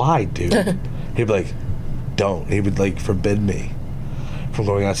like, why, dude? He'd be like, don't. He would like forbid me from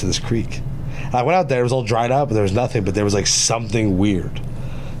going out to this creek. And I went out there, it was all dried up, and there was nothing, but there was like something weird.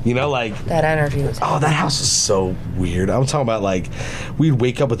 You know, like... That energy was... Oh, that house is so weird. I'm talking about, like, we'd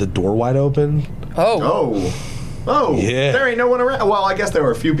wake up with the door wide open. Oh, yeah. There ain't no one around. Well, I guess there were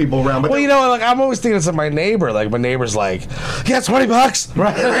a few people around. But well, you know, like I'm always thinking it's my neighbor. Like my neighbor's like, yeah, $20,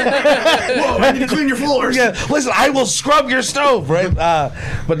 right? Whoa, I need to clean your floors. Yeah, listen, I will scrub your stove, right?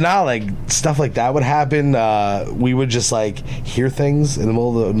 But now, like stuff like that would happen. We would just like hear things in the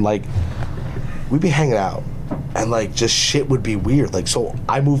middle of the like. We'd be hanging out, and like just shit would be weird. Like so,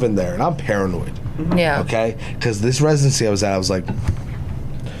 I move in there, and I'm paranoid. Yeah. Okay, because this residency I was at, I was like.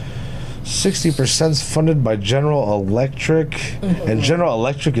 60% is funded by General Electric, and General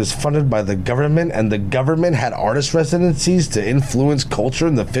Electric is funded by the government, and the government had artist residencies to influence culture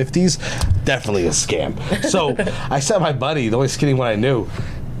in the 50s. Definitely a scam. So I sent my buddy, the only skinny one I knew,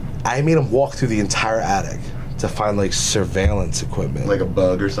 I made him walk through the entire attic to find like surveillance equipment. Like a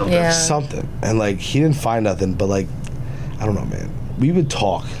bug or something? Yeah. Something. And like he didn't find nothing, but like, I don't know, man. We would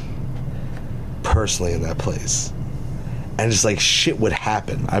talk personally in that place. And just like shit would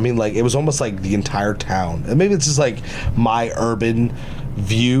happen. I mean, like it was almost like the entire town. And maybe it's just like my urban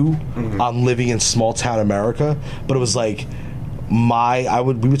view on living in small town America. But it was like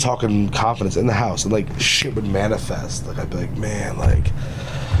we would talk in confidence in the house, and like shit would manifest. Like I'd be like, man, like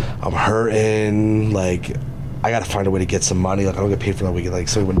I'm hurting. Like I got to find a way to get some money. Like I don't get paid for that weekend. Like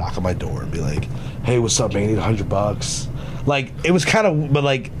somebody would knock on my door and be like, hey, what's up, man? I need $100. Like it was kind of, but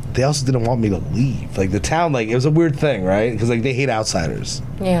like they also didn't want me to leave. Like the town, like it was a weird thing, right? Because like they hate outsiders.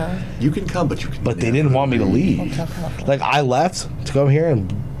 Yeah. You can come, but you can. But they didn't want me to leave. Like I left to come here,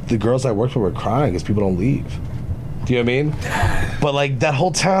 and the girls I worked with were crying because people don't leave. Do you know what I mean? But like that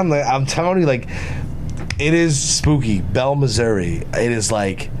whole town, like, I'm telling you, like it is spooky. Bell, Missouri. It is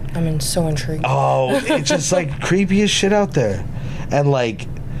like. I'm so intrigued. Oh, it's just like creepy as shit out there, and like.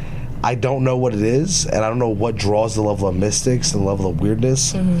 I don't know what it is, and I don't know what draws the level of mystics and the level of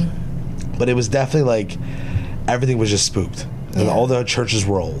weirdness. But it was definitely like everything was just spooked, and all the churches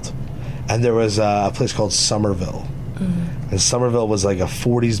were old. And there was a place called Somerville, and Somerville was like a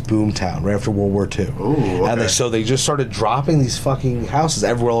 40s boom town right after World War II. Ooh, okay. And so they just started dropping these fucking houses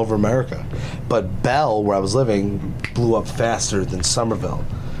everywhere all over America. But Bell, where I was living, blew up faster than Somerville.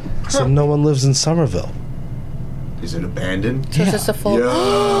 So no one lives in Somerville. Is it abandoned? So it's just a full...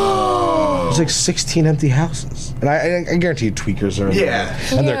 There's like 16 empty houses. And I guarantee you tweakers are in there.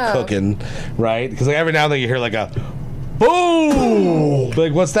 And they're cooking, right? Because like every now and then you hear like a boom!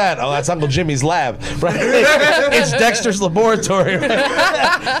 Like, what's that? Oh, that's Uncle Jimmy's lab, right? It's Dexter's laboratory.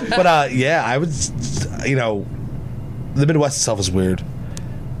 Right? But yeah, I would, you know, the Midwest itself is weird.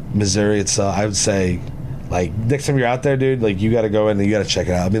 Missouri itself, I would say, like, next time you're out there, dude, like, you got to go in and you got to check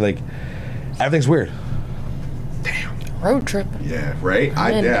it out. I mean, like, everything's weird. Damn. Road trip. Yeah, right?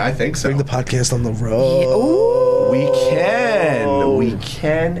 I think so. Bring the podcast on the road. We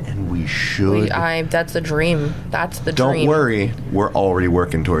can, and we should. That's the dream. That's the dream. Don't worry, we're already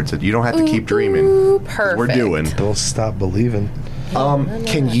working towards it. You don't have to keep dreaming. Perfect. We're doing. Don't stop believing.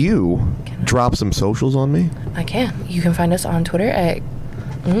 Can you drop some socials on me? I can. You can find us on Twitter at...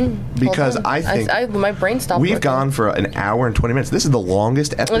 because I think my brain stopped we've working. gone for an hour and 20 minutes. This is the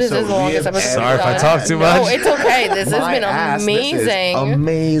longest episode. This is the longest episode. Sorry if I talk too much. No, it's okay. This has been amazing. This is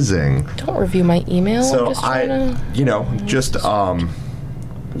amazing. Don't review my email. So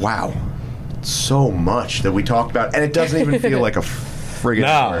wow, so much that we talked about, and it doesn't even feel like a friggin'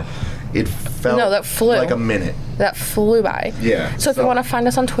 hour. It felt that flew. like a minute. That flew by. Yeah. So if you want to find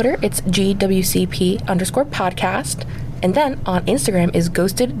us on Twitter, it's GWCP_podcast. And then on Instagram is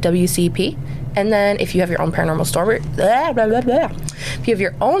ghostedwcp. And then if you have your own paranormal story, if you have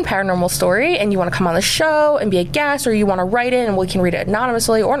your own paranormal story and you want to come on the show and be a guest, or you want to write it and we can read it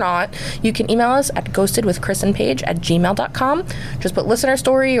anonymously or not, you can email us at ghostedwithchrisanpaige@gmail.com. Just put listener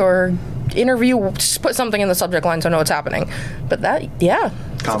story or interview, just put something in the subject line so I know what's happening. But that, yeah.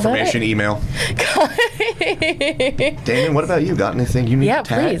 Confirmation email. Damian, what about you? Got anything you need to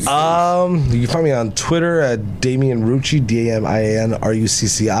tag? Please. You can find me on Twitter at Damian Rucci,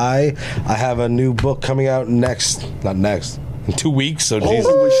 DAMIANRUCCI. I have a new book coming out in 2 weeks, so geez.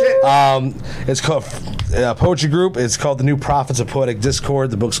 Holy shit. It's called Poetry Group. It's called The New Prophets of Poetic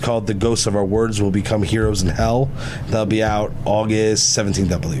Discord. The book's called The Ghosts of Our Words Will Become Heroes in Hell. That'll be out August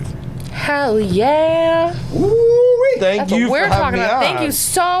 17th, I believe. Hell yeah. Thank you for having me on. Thank you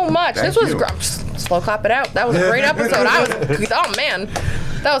so much. Thank this was you. slow clap it out. That was a great episode. Oh man,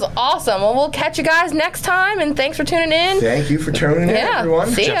 that was awesome. Well, we'll catch you guys next time, and thanks for tuning in. Thank you for tuning in,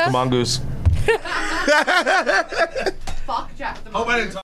 everyone. See ya. Jeff the Mongoose. Fuck Jeff the Mongoose.